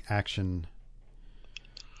classic action.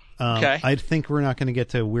 Okay. I think we're not going to get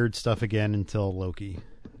to weird stuff again until Loki.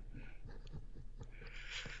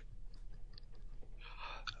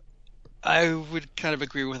 I would kind of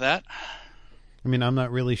agree with that. I mean, I'm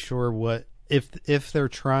not really sure what if they're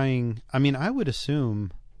trying. I mean, I would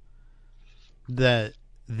assume that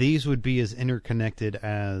these would be as interconnected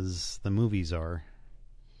as the movies are.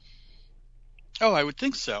 Oh, I would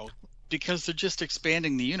think so, because they're just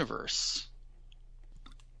expanding the universe.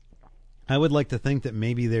 I would like to think that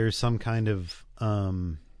maybe there's some kind of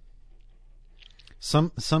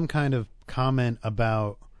some kind of comment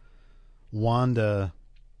about Wanda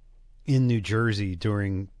in New Jersey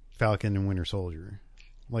during Falcon and Winter Soldier,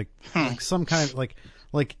 like some kind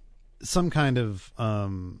of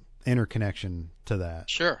interconnection to that.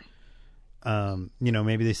 Sure.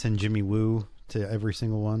 Maybe they send Jimmy Woo to every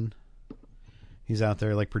single one. He's out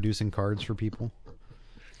there like producing cards for people.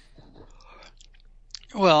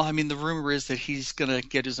 Well, I mean, the rumor is that he's going to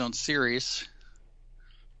get his own series.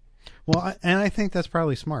 Well, and I think that's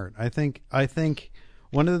probably smart. I think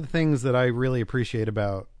one of the things that I really appreciate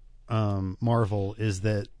about Marvel is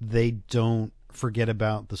that they don't forget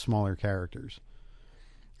about the smaller characters.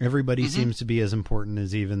 Everybody seems to be as important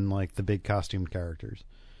as even like the big costumed characters.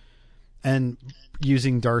 And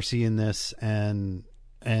using Darcy in this and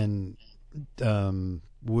Wu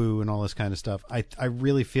and all this kind of stuff, I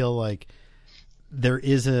really feel like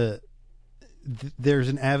there's an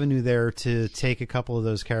avenue there to take a couple of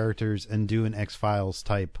those characters and do an X-Files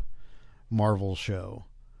type Marvel show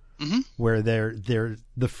where they're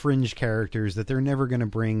the fringe characters that they're never going to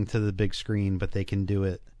bring to the big screen, but they can do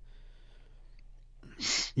it.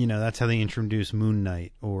 That's how they introduce Moon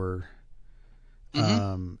Knight or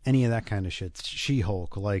any of that kind of shit.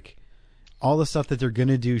 She-Hulk, like all the stuff that they're going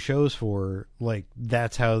to do shows for, like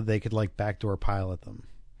that's how they could like backdoor pilot them.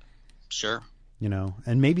 Sure.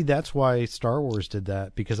 And maybe that's why Star Wars did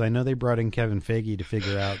that, because I know they brought in Kevin Feige to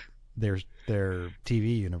figure out their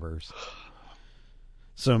TV universe.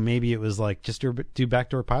 So maybe it was like, just do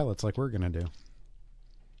backdoor pilots like we're going to do.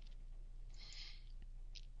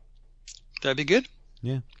 That'd be good.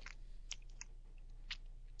 Yeah.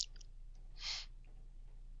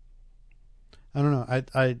 I don't know.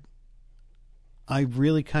 I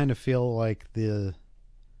really kind of feel like the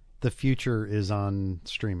future is on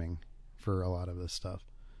streaming for a lot of this stuff.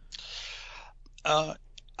 I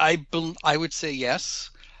would say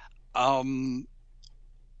yes. I'm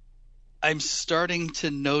starting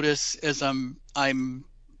to notice as I'm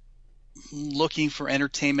looking for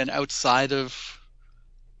entertainment outside of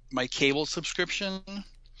my cable subscription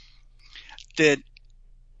that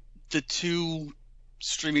the two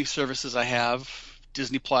streaming services I have,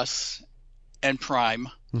 Disney Plus and Prime,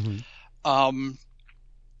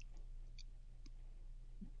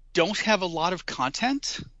 don't have a lot of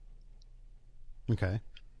content. Okay.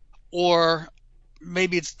 Or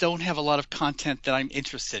maybe it's don't have a lot of content that I'm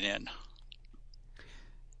interested in.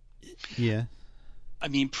 Yeah. I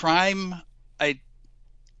mean, Prime, I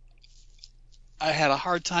had a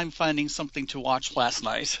hard time finding something to watch last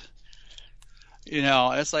night.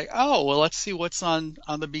 It's like, oh, well, let's see what's on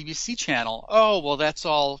the BBC channel. Oh, well, that's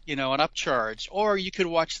all, an upcharge. Or you could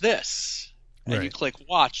watch this. And you click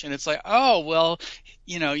watch, and it's like, oh, well,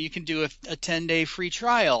 you can do a 10-day free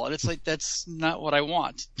trial. And it's like, that's not what I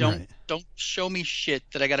want. Don't show me shit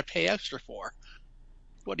that I got to pay extra for.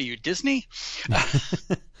 What are you, Disney?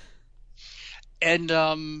 And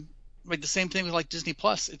like the same thing with like Disney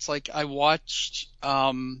Plus. It's like I watched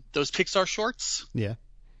those Pixar shorts. Yeah.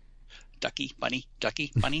 Ducky, bunny.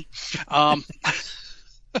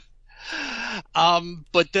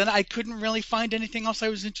 But then I couldn't really find anything else I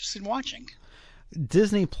was interested in watching.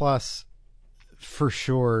 Disney Plus, for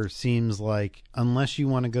sure, seems like, unless you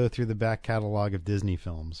want to go through the back catalog of Disney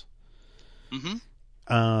films,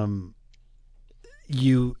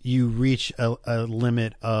 you reach a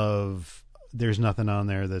limit of there's nothing on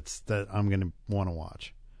there that I'm going to want to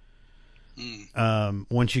watch.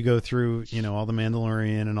 Once you go through, all the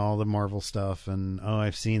Mandalorian and all the Marvel stuff, and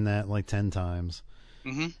I've seen that like 10 times.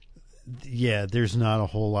 Yeah, there's not a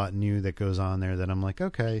whole lot new that goes on there that I'm like,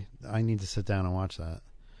 okay, I need to sit down and watch that.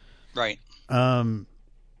 Right. I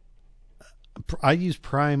use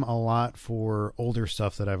Prime a lot for older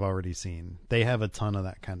stuff that I've already seen. They have a ton of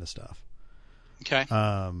that kind of stuff. Okay.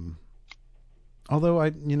 Although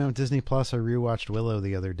Disney Plus, I rewatched Willow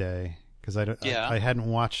the other day because I hadn't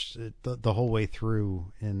watched it the whole way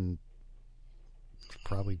through in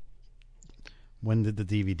probably, when did the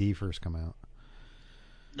DVD first come out?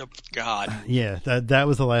 Oh, God. Yeah, that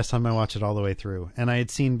was the last time I watched it all the way through, and I had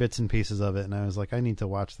seen bits and pieces of it, and I was like, I need to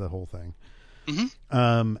watch the whole thing.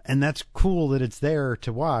 And that's cool that it's there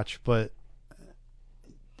to watch, but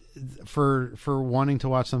for wanting to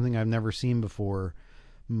watch something I've never seen before,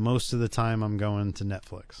 most of the time I'm going to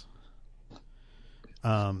Netflix.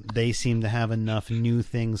 They seem to have enough new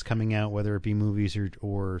things coming out, whether it be movies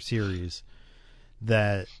or series,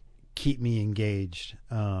 that keep me engaged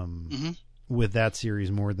with that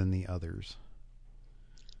series more than the others.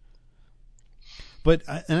 But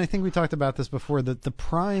and I think we talked about this before, that the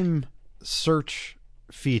Prime search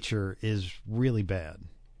feature is really bad.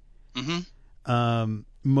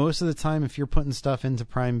 most of the time, if you're putting stuff into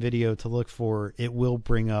Prime Video to look for, it will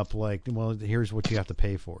bring up like, well, here's what you have to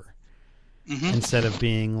pay for. Mm-hmm. Instead of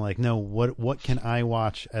being like, no, what can I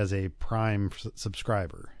watch as a Prime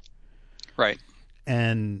subscriber? Right.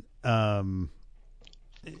 And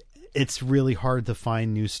it's really hard to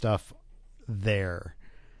find new stuff there.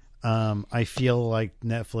 I feel like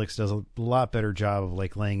Netflix does a lot better job of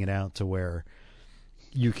like laying it out to where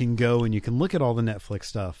you can go and you can look at all the Netflix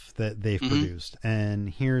stuff that they've produced, and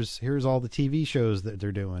here's all the TV shows that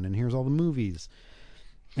they're doing, and here's all the movies.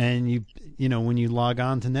 And you know, when you log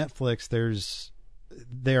on to Netflix,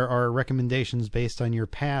 there are recommendations based on your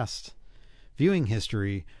past viewing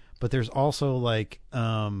history, but there's also like,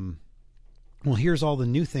 well, here's all the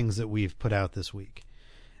new things that we've put out this week.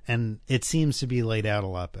 And it seems to be laid out a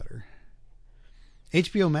lot better.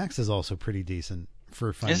 HBO Max is also pretty decent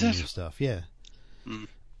for finding new stuff. Yeah.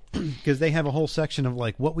 Because they have a whole section of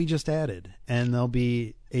like what we just added, and there'll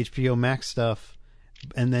be HBO Max stuff,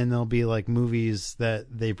 and then there'll be like movies that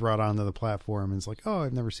they brought onto the platform, and it's like, oh,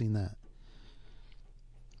 I've never seen that.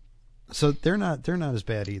 So they're not as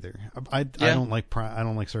bad either. I don't like Prime. I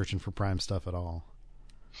don't like searching for Prime stuff at all.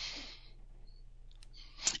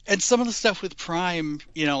 And some of the stuff with Prime,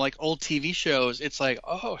 you know, like old TV shows, it's like,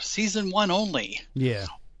 oh, season 1 only. Yeah.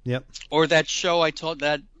 Yep. Or that show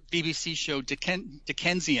that BBC show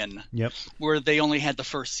Dickensian. Yep. Where they only had the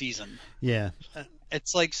first season. Yeah.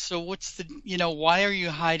 It's like, so what's the, you know, why are you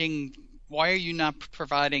hiding? Why are you not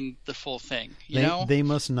providing the full thing? You know, they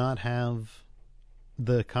must not have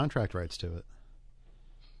the contract rights to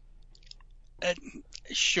it.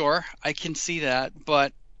 Sure, I can see that,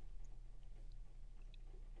 but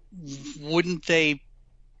wouldn't they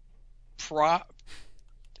try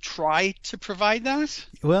to provide that?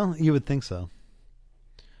 Well, you would think so.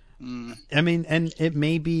 I mean, and it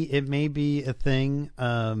may be a thing.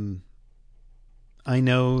 I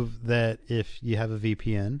know that if you have a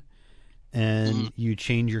VPN and you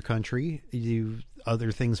change your country,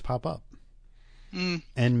 other things pop up.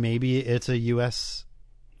 And maybe it's a US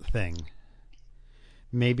thing.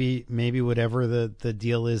 Maybe whatever the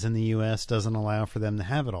deal is in the US doesn't allow for them to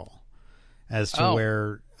have it all. As to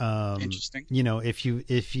where interesting. You know, if you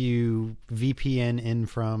VPN in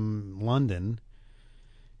from London,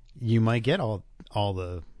 you might get all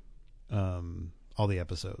the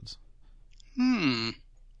episodes.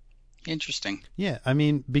 Interesting. Yeah, I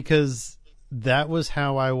mean, because that was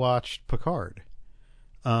how I watched Picard.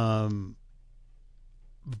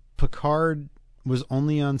 Picard was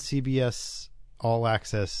only on CBS All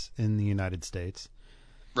Access in the United States.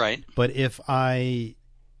 Right. But if I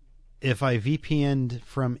VPN'd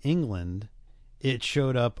from England, it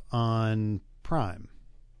showed up on Prime.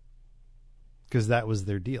 Because that was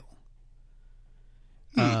their deal.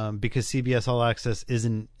 Because CBS All Access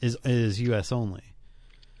is US only.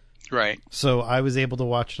 Right. So I was able to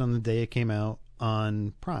watch it on the day it came out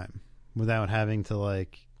on Prime without having to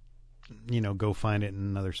like, you know, go find it in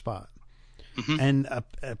another spot. And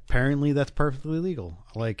apparently that's perfectly legal.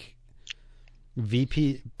 Like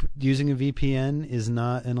using a VPN is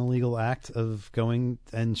not an illegal act of going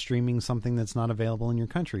and streaming something that's not available in your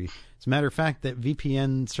country. As a matter of fact, that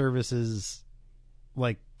VPN services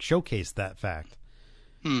like showcase that fact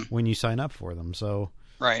when you sign up for them. So,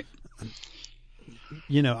 right.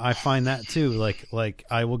 You know, I find that too. Like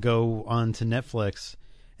I will go on to Netflix,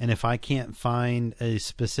 and if I can't find a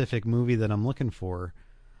specific movie that I'm looking for,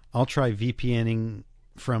 I'll try VPNing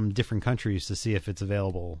from different countries to see if it's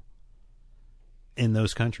available in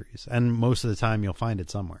those countries. And most of the time you'll find it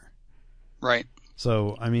somewhere. Right.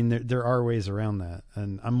 So, I mean, there are ways around that.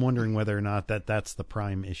 And I'm wondering whether or not that's the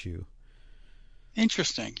Prime issue.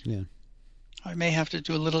 Interesting. Yeah. I may have to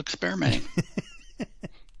do a little experimenting.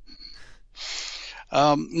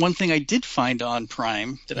 One thing I did find on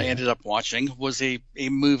Prime that I ended up watching was a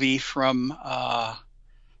movie from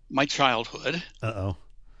my childhood.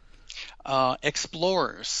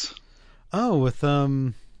 Explorers. Oh, with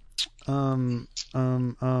River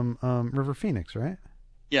Phoenix, right?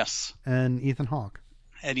 Yes. And Ethan Hawke.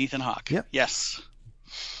 Yep. Yes.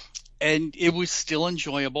 And it was still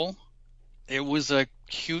enjoyable. It was a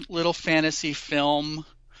cute little fantasy film.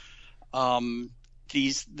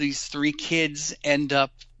 These three kids end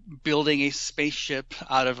up building a spaceship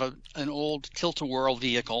out of an old Tilt-A-Whirl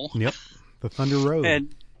vehicle. Yep. The Thunder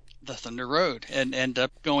Road. And end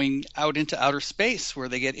up going out into outer space where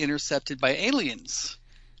they get intercepted by aliens.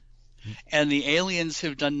 And the aliens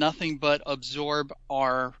have done nothing but absorb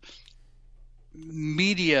our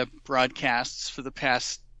media broadcasts for the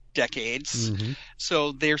past decades.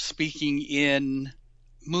 So they're speaking in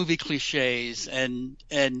movie cliches and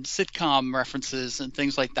sitcom references and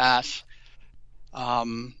things like that.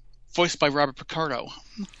 voiced by Robert Picardo.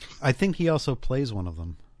 I think he also plays one of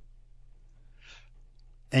them.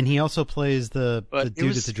 And he also plays the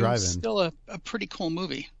dude at the drive-in. It was still a pretty cool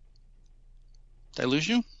movie. Did I lose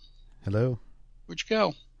you? Hello? Where'd you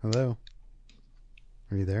go? Hello?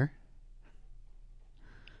 Are you there?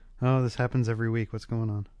 Oh, this happens every week. What's going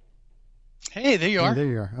on? Hey, there you are. There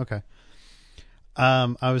you are. Okay.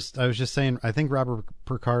 I was just saying, I think Robert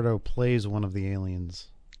Picardo plays one of the aliens.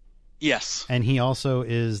 Yes. And he also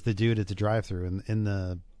is the dude at the drive-thru in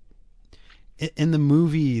the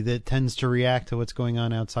movie that tends to react to what's going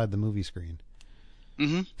on outside the movie screen.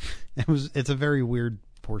 Mm-hmm. It's a very weird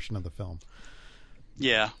portion of the film.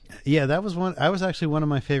 Yeah. Yeah, that was actually one of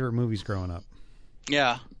my favorite movies growing up.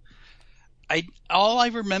 Yeah. All I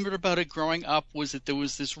remembered about it growing up was that there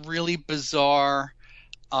was this really bizarre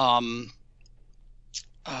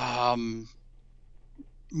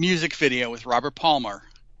music video with Robert Palmer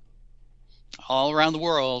all around the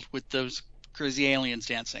world with those crazy aliens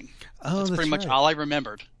dancing. That's pretty much all I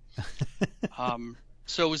remembered.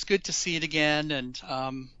 So it was good to see it again, and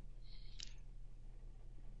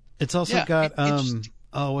it's also got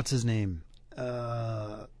what's his name?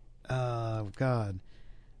 God.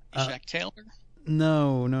 Jack Taylor?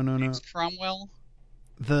 No. James Cromwell?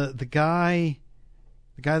 The guy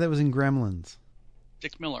that was in Gremlins.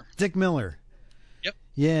 Dick Miller. Dick Miller. Yep.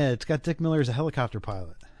 Yeah, it's got Dick Miller as a helicopter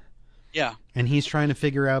pilot. Yeah. And he's trying to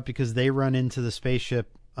figure out, because they run into the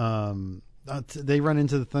spaceship, they run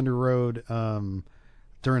into the Thunder Road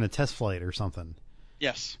during a test flight or something.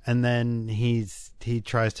 Yes. And then he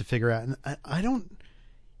tries to figure out, and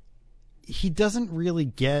he doesn't really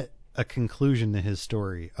get a conclusion to his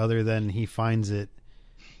story other than he finds it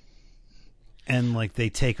and like they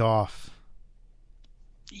take off.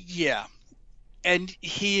 Yeah. And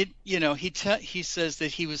he says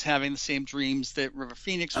that he was having the same dreams that River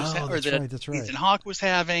Phoenix was that's right. Ethan Hawke was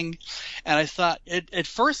having. And I thought at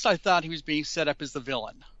first he was being set up as the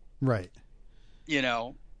villain. Right.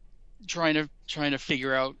 Trying to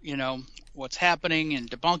figure out, what's happening and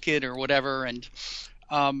debunk it or whatever, and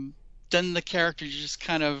then the character just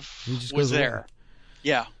kind of was there. Away.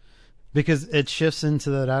 Yeah. Because it shifts into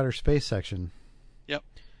that outer space section. Yep.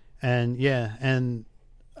 And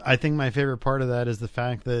I think my favorite part of that is the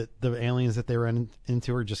fact that the aliens that they run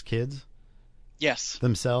into are just kids. Yes.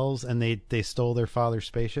 Themselves, and they stole their father's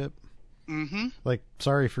spaceship. Mm-hmm. Like,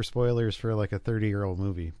 sorry for spoilers for like a 30-year-old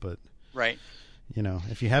movie, but right.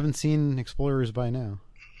 If you haven't seen Explorers by now.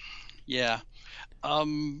 Yeah.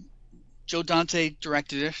 Joe Dante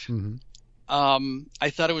directed it. Mm-hmm. I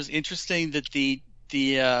thought it was interesting that the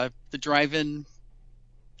drive-in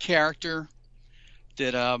character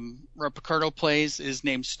that Rob Picardo plays is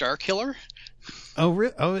named Starkiller.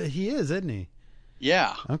 Oh, he is, isn't he?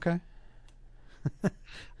 Yeah. Okay.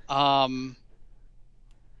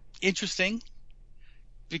 Interesting,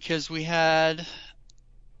 because we had.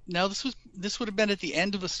 Now this would have been at the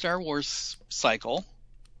end of the Star Wars cycle.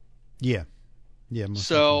 Yeah.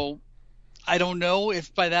 So I don't know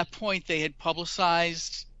if by that point they had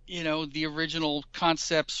publicized, the original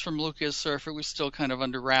concepts from Lucas, or if it was still kind of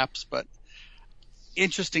under wraps. But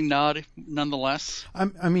interesting nod, nonetheless.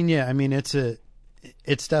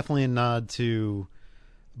 It's definitely a nod to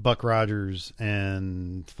Buck Rogers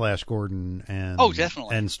and Flash Gordon and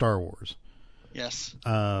definitely, and Star Wars. Yes.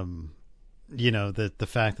 The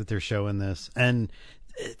fact that they're showing this, and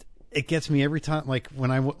it gets me every time. Like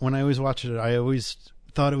when I always watch it, I always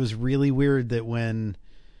thought it was really weird that when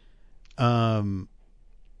the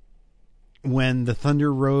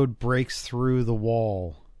Thunder Road breaks through the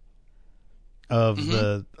wall of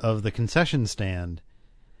the concession stand,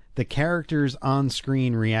 the characters on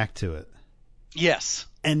screen react to it. Yes.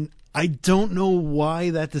 And I don't know why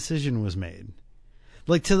that decision was made.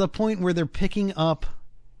 Like, to the point where they're picking up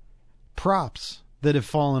props that have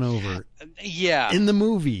fallen over. Yeah. In the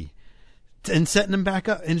movie and setting them back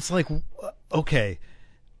up. And it's like, okay,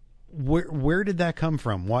 where did that come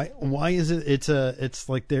from? Why is it? It's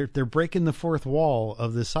like they're breaking the fourth wall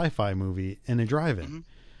of the sci-fi movie in a drive-in. Mm-hmm.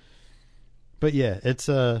 But yeah, it's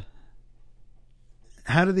how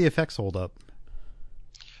do the effects hold up?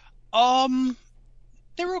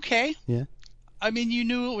 They're okay. Yeah. I mean, you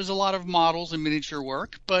knew it was a lot of models and miniature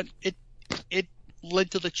work, but it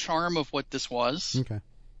led to the charm of what this was. Okay.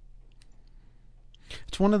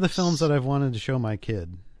 It's one of the films that I've wanted to show my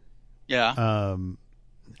kid. Yeah.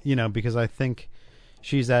 Because I think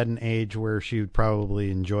she's at an age where she would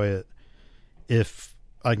probably enjoy it if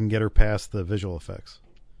I can get her past the visual effects.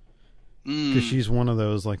 Because she's one of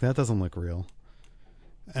those, like, that doesn't look real.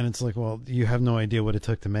 And it's like, well, you have no idea what it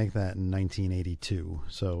took to make that in 1982.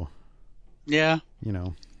 So, yeah,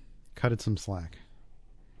 cut it some slack.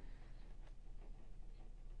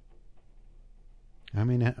 I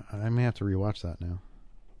mean, I may have to rewatch that now.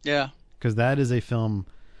 Yeah. Because that is a film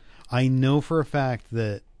I know for a fact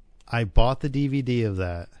that I bought the DVD of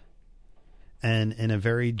that, and in a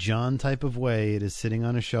very John type of way, it is sitting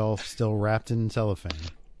on a shelf, still wrapped in cellophane.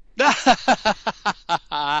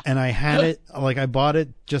 And I had it, like I bought it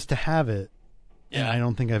just to have it, and I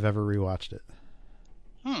don't think I've ever rewatched it.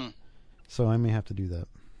 So I may have to do that.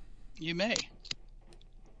 You may.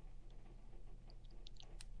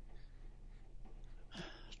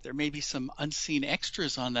 There may be some unseen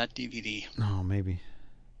extras on that DVD. Oh, maybe.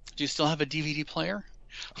 Do you still have a DVD player?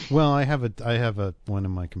 Well, I have a one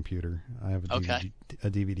in my computer. I have a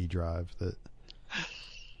DVD drive that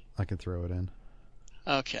I could throw it in.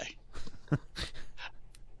 Okay.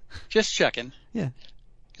 Just checking. Yeah.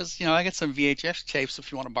 Because I get some VHS tapes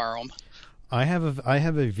if you want to borrow them. I have a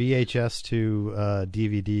VHS to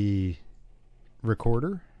DVD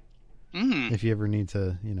recorder. If you ever need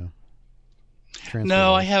to, transfer.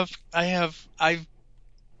 No, those.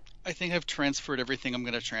 I think I've transferred everything I'm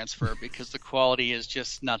going to transfer because the quality is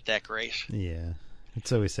just not that great. Yeah,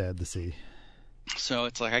 it's always sad to see. So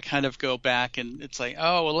it's like I kind of go back and it's like,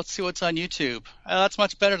 oh, well, let's see what's on YouTube. Oh, that's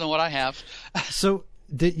much better than what I have. So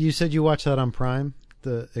you said you watched that on Prime,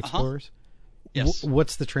 the Explorers? Yes.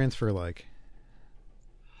 What's the transfer like?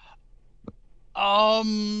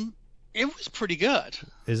 It was pretty good.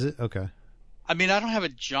 Is it? Okay. I mean, I don't have a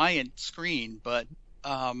giant screen, but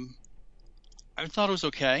I thought it was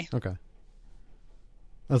okay. Okay.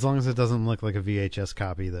 As long as it doesn't look like a VHS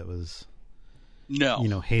copy that was,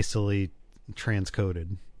 hastily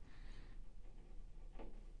transcoded.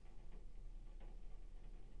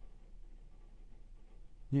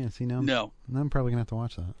 Yeah, see now. No. Now I'm probably gonna have to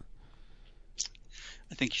watch that.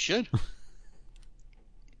 I think you should.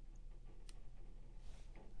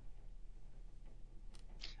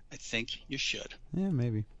 I think you should. Yeah,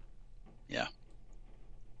 maybe. Yeah.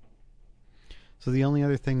 So the only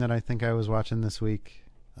other thing that I think I was watching this week,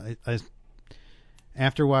 I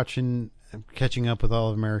after catching up with all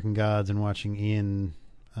of American Gods and watching Ian,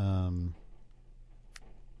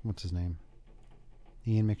 what's his name?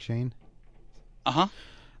 Ian McShane? Uh-huh.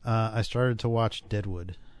 I started to watch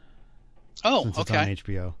Deadwood. Oh, since okay. It's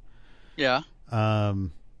on HBO. Yeah.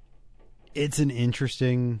 It's an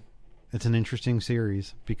interesting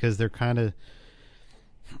series because they're kind of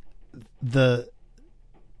the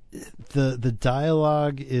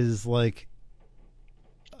dialogue is like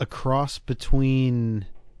a cross between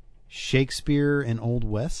Shakespeare and Old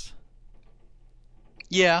West.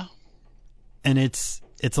 Yeah. And it's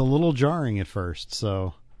a little jarring at first,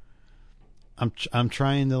 so I'm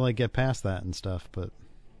trying to like get past that and stuff, but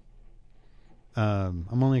I'm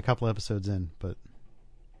only a couple episodes in, but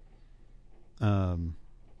I'm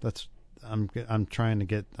gonna try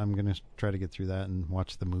to get through that and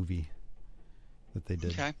watch the movie that they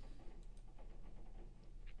did. Okay.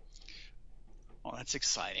 Oh, that's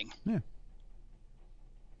exciting. Yeah.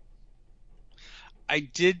 I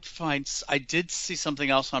did see something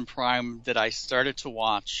else on Prime that I started to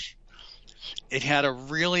watch. It had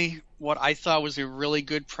what I thought was a really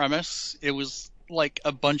good premise. It was like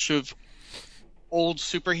a bunch of old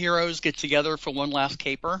superheroes get together for one last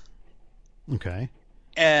caper. Okay.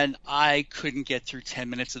 And I couldn't get through 10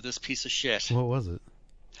 minutes of this piece of shit. What was it?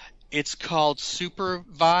 It's called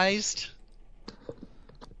Supervised.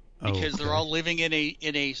 Because they're all living in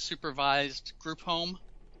a supervised group home,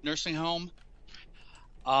 nursing home.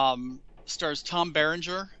 Stars Tom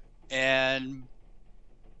Berenger and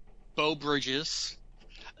Beau Bridges.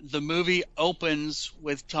 The movie opens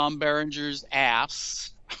with Tom Berenger's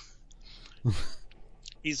ass.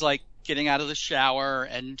 He's like getting out of the shower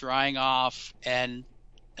and drying off, and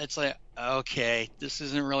it's like, okay, this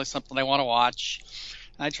isn't really something I want to watch.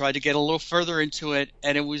 I tried to get a little further into it,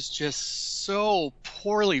 and it was just so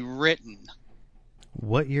poorly written.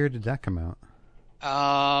 What year did that come out?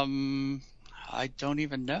 I don't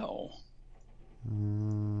even know.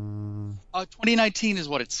 2019 is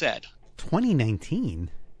what it said. 2019?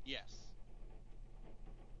 Yes.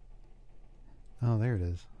 Oh, there it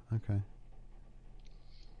is. Okay.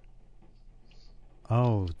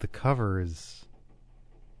 Oh, the cover is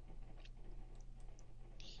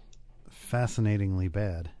fascinatingly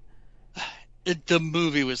bad. The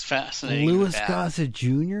movie was fascinating. Louis Gossett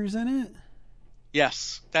Jr.'s in it?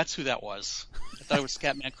 Yes, that's who that was. I thought it was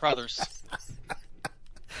Scatman Crothers.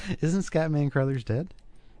 Isn't Scatman Crothers dead?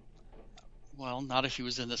 Well, not if he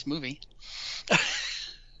was in this movie.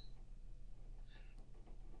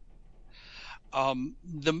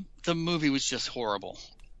 The movie was just horrible.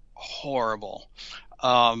 Horrible.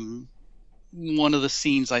 One of the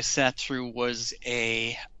scenes I sat through was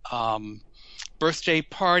a birthday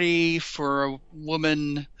party for a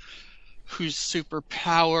woman whose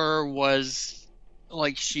superpower was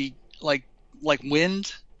like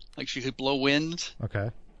wind, like she could blow wind. Okay.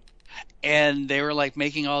 And they were like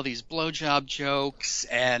making all these blowjob jokes,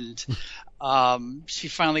 and she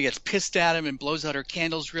finally gets pissed at him and blows out her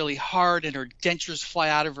candles really hard, and her dentures fly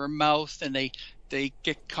out of her mouth, and they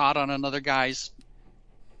get caught on another guy's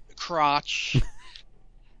crotch.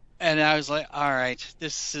 And I was like, all right,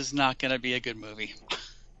 this is not going to be a good movie.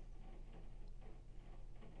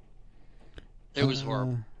 It was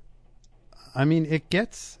horrible. I mean, it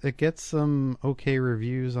gets some okay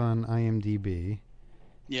reviews on IMDb.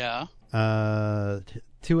 Yeah.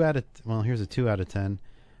 2 out of, well, here's a 2 out of 10.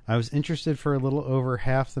 I was interested for a little over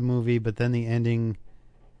half the movie, but then the ending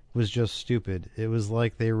was just stupid. It was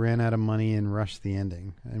like they ran out of money and rushed the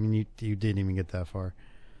ending. I mean, you didn't even get that far.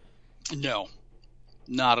 No,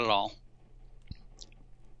 not at all.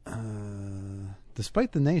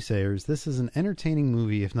 Despite the naysayers, this is an entertaining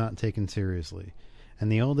movie if not taken seriously.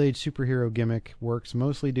 And the old age superhero gimmick works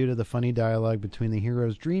mostly due to the funny dialogue between the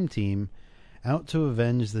hero's dream team out to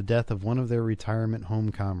avenge the death of one of their retirement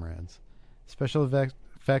home comrades. Special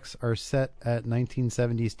effects are set at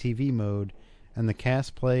 1970s TV mode, and the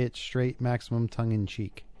cast play it straight maximum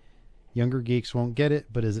tongue-in-cheek. Younger geeks won't get it,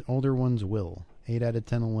 but as older ones will. 8 out of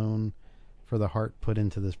 10 alone for the heart put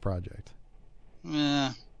into this project.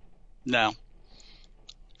 No.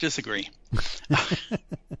 Disagree.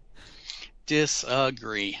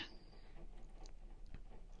 Disagree.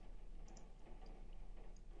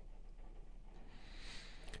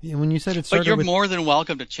 Yeah, when you said it started but you're more than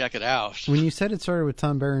welcome to check it out. When you said it started with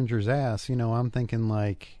Tom Berenger's ass, I'm thinking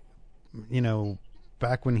like,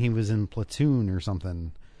 back when he was in Platoon or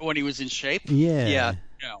something. When he was in shape? Yeah. Yeah.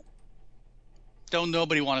 No. Don't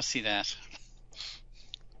nobody want to see that.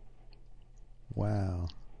 Wow.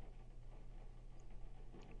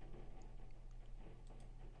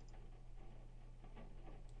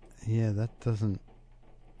 Yeah, that doesn't.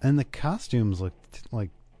 And the costumes looked like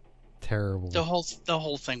terrible. The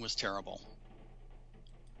whole thing was terrible.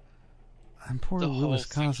 And poor Louis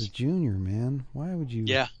Gossett Jr., man. Why would you?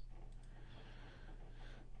 Yeah.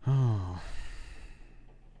 Oh,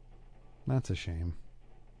 that's a shame.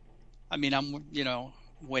 I mean, I'm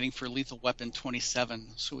waiting for Lethal Weapon 27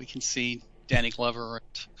 so we can see Danny Glover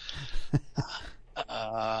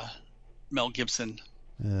and Mel Gibson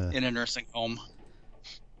in a nursing home.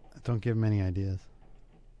 Don't give him any ideas.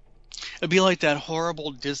 It'd be like that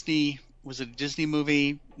horrible Disney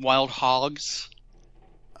movie, Wild Hogs?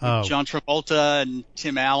 Oh. John Travolta and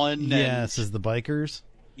Tim Allen. Yes, as the bikers?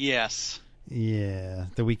 Yes. Yeah,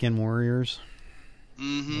 the Weekend Warriors.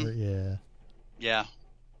 Mm-hmm. Yeah. Yeah.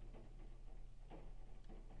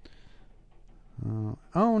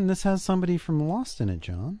 And this has somebody from Lost in it,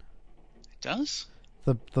 John. It does?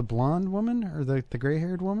 The blonde woman or the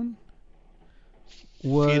gray-haired woman?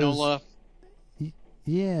 Was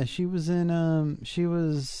yeah, she was in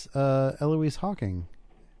Eloise Hawking.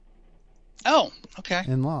 Oh, okay.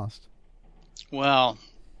 In Lost. Well,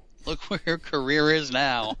 look where her career is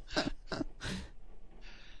now.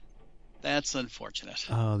 That's unfortunate.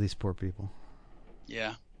 Oh, these poor people.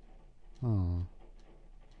 Yeah. Oh.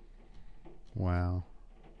 Wow.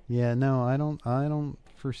 Yeah, no, I don't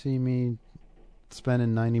foresee me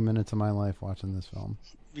spending 90 minutes of my life watching this film.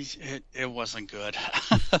 It wasn't good.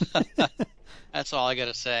 That's all I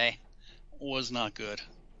gotta say. Was not good.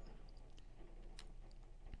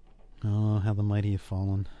 Oh, how the mighty have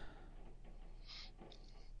fallen.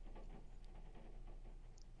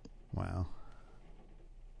 Wow.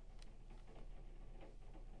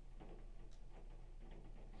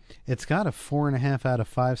 It's got a 4.5 out of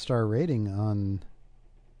 5-star rating on.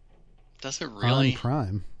 Does it really? On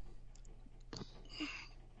Prime.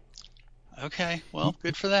 Okay, well,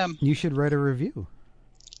 good for them. You should write a review.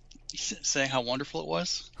 Saying how wonderful it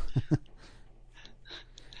was?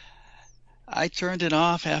 I turned it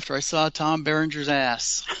off after I saw Tom Berenger's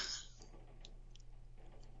ass.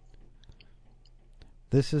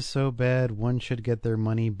 This is so bad, one should get their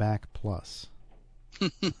money back plus.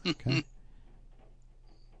 Okay.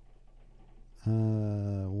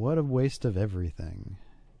 What a waste of everything.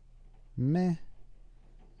 Meh.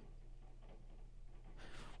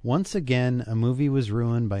 Once again, a movie was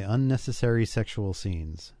ruined by unnecessary sexual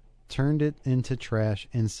scenes. Turned it into trash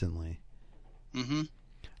instantly. Mm-hmm.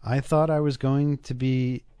 I thought it was going to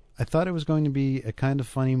be a kind of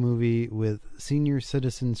funny movie with senior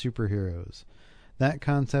citizen superheroes. That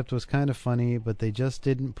concept was kind of funny, but they just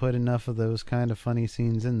didn't put enough of those kind of funny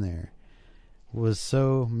scenes in there. Was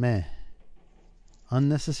so meh.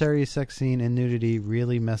 Unnecessary sex scene and nudity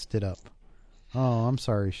really messed it up. Oh, I'm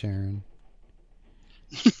sorry, Sharon.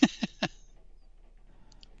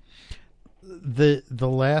 The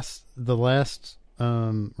last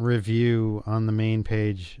review on the main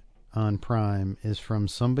page on Prime is from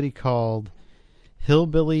somebody called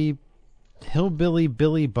Hillbilly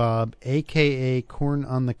Billy Bob, aka Corn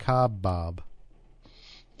on the Cob Bob.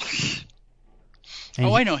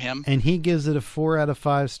 Oh, I know him. And he gives it a 4 out of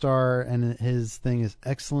 5 star, and his thing is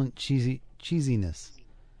excellent cheesiness.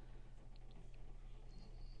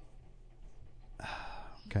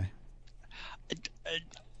 Okay.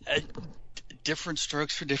 Different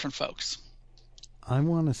strokes for different folks. I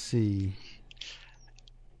want to see.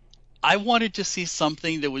 I wanted to see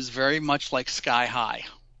something that was very much like Sky High.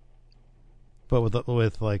 But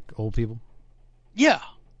with like old people? Yeah.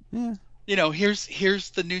 Yeah. You know, here's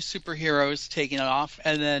the new superheroes taking it off,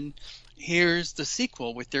 and then here's the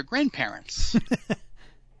sequel with their grandparents.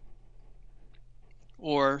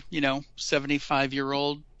 Or,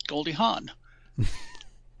 75-year-old Goldie Hawn.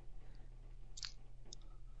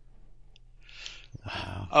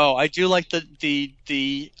 Wow. Oh, I do like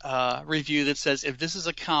the review that says, if this is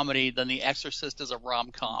a comedy, then The Exorcist is a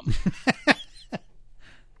rom-com.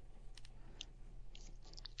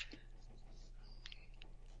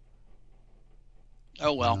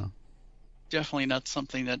 Oh, well. No. Definitely not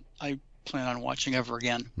something that I plan on watching ever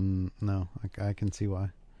again. No, I can see why.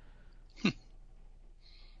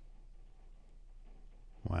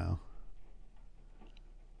 Wow.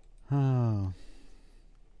 Oh.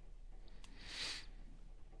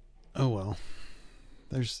 Oh well.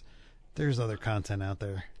 There's other content out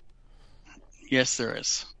there. Yes, there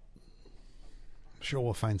is. I'm sure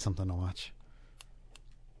we'll find something to watch.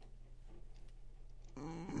 All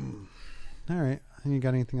right. You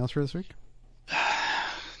got anything else for this week?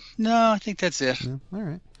 No, I think that's it. No? All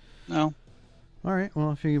right. No. All right.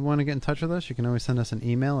 Well, if you want to get in touch with us, you can always send us an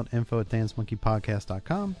email at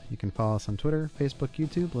info@dancemokeypodcast.com. You can follow us on Twitter, Facebook,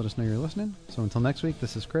 YouTube. Let us know you're listening. So until next week,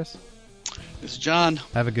 this is Chris. This is John.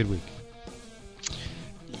 Have a good week.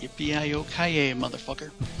 Yippee-yi-yo-ki-yay,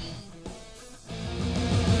 motherfucker.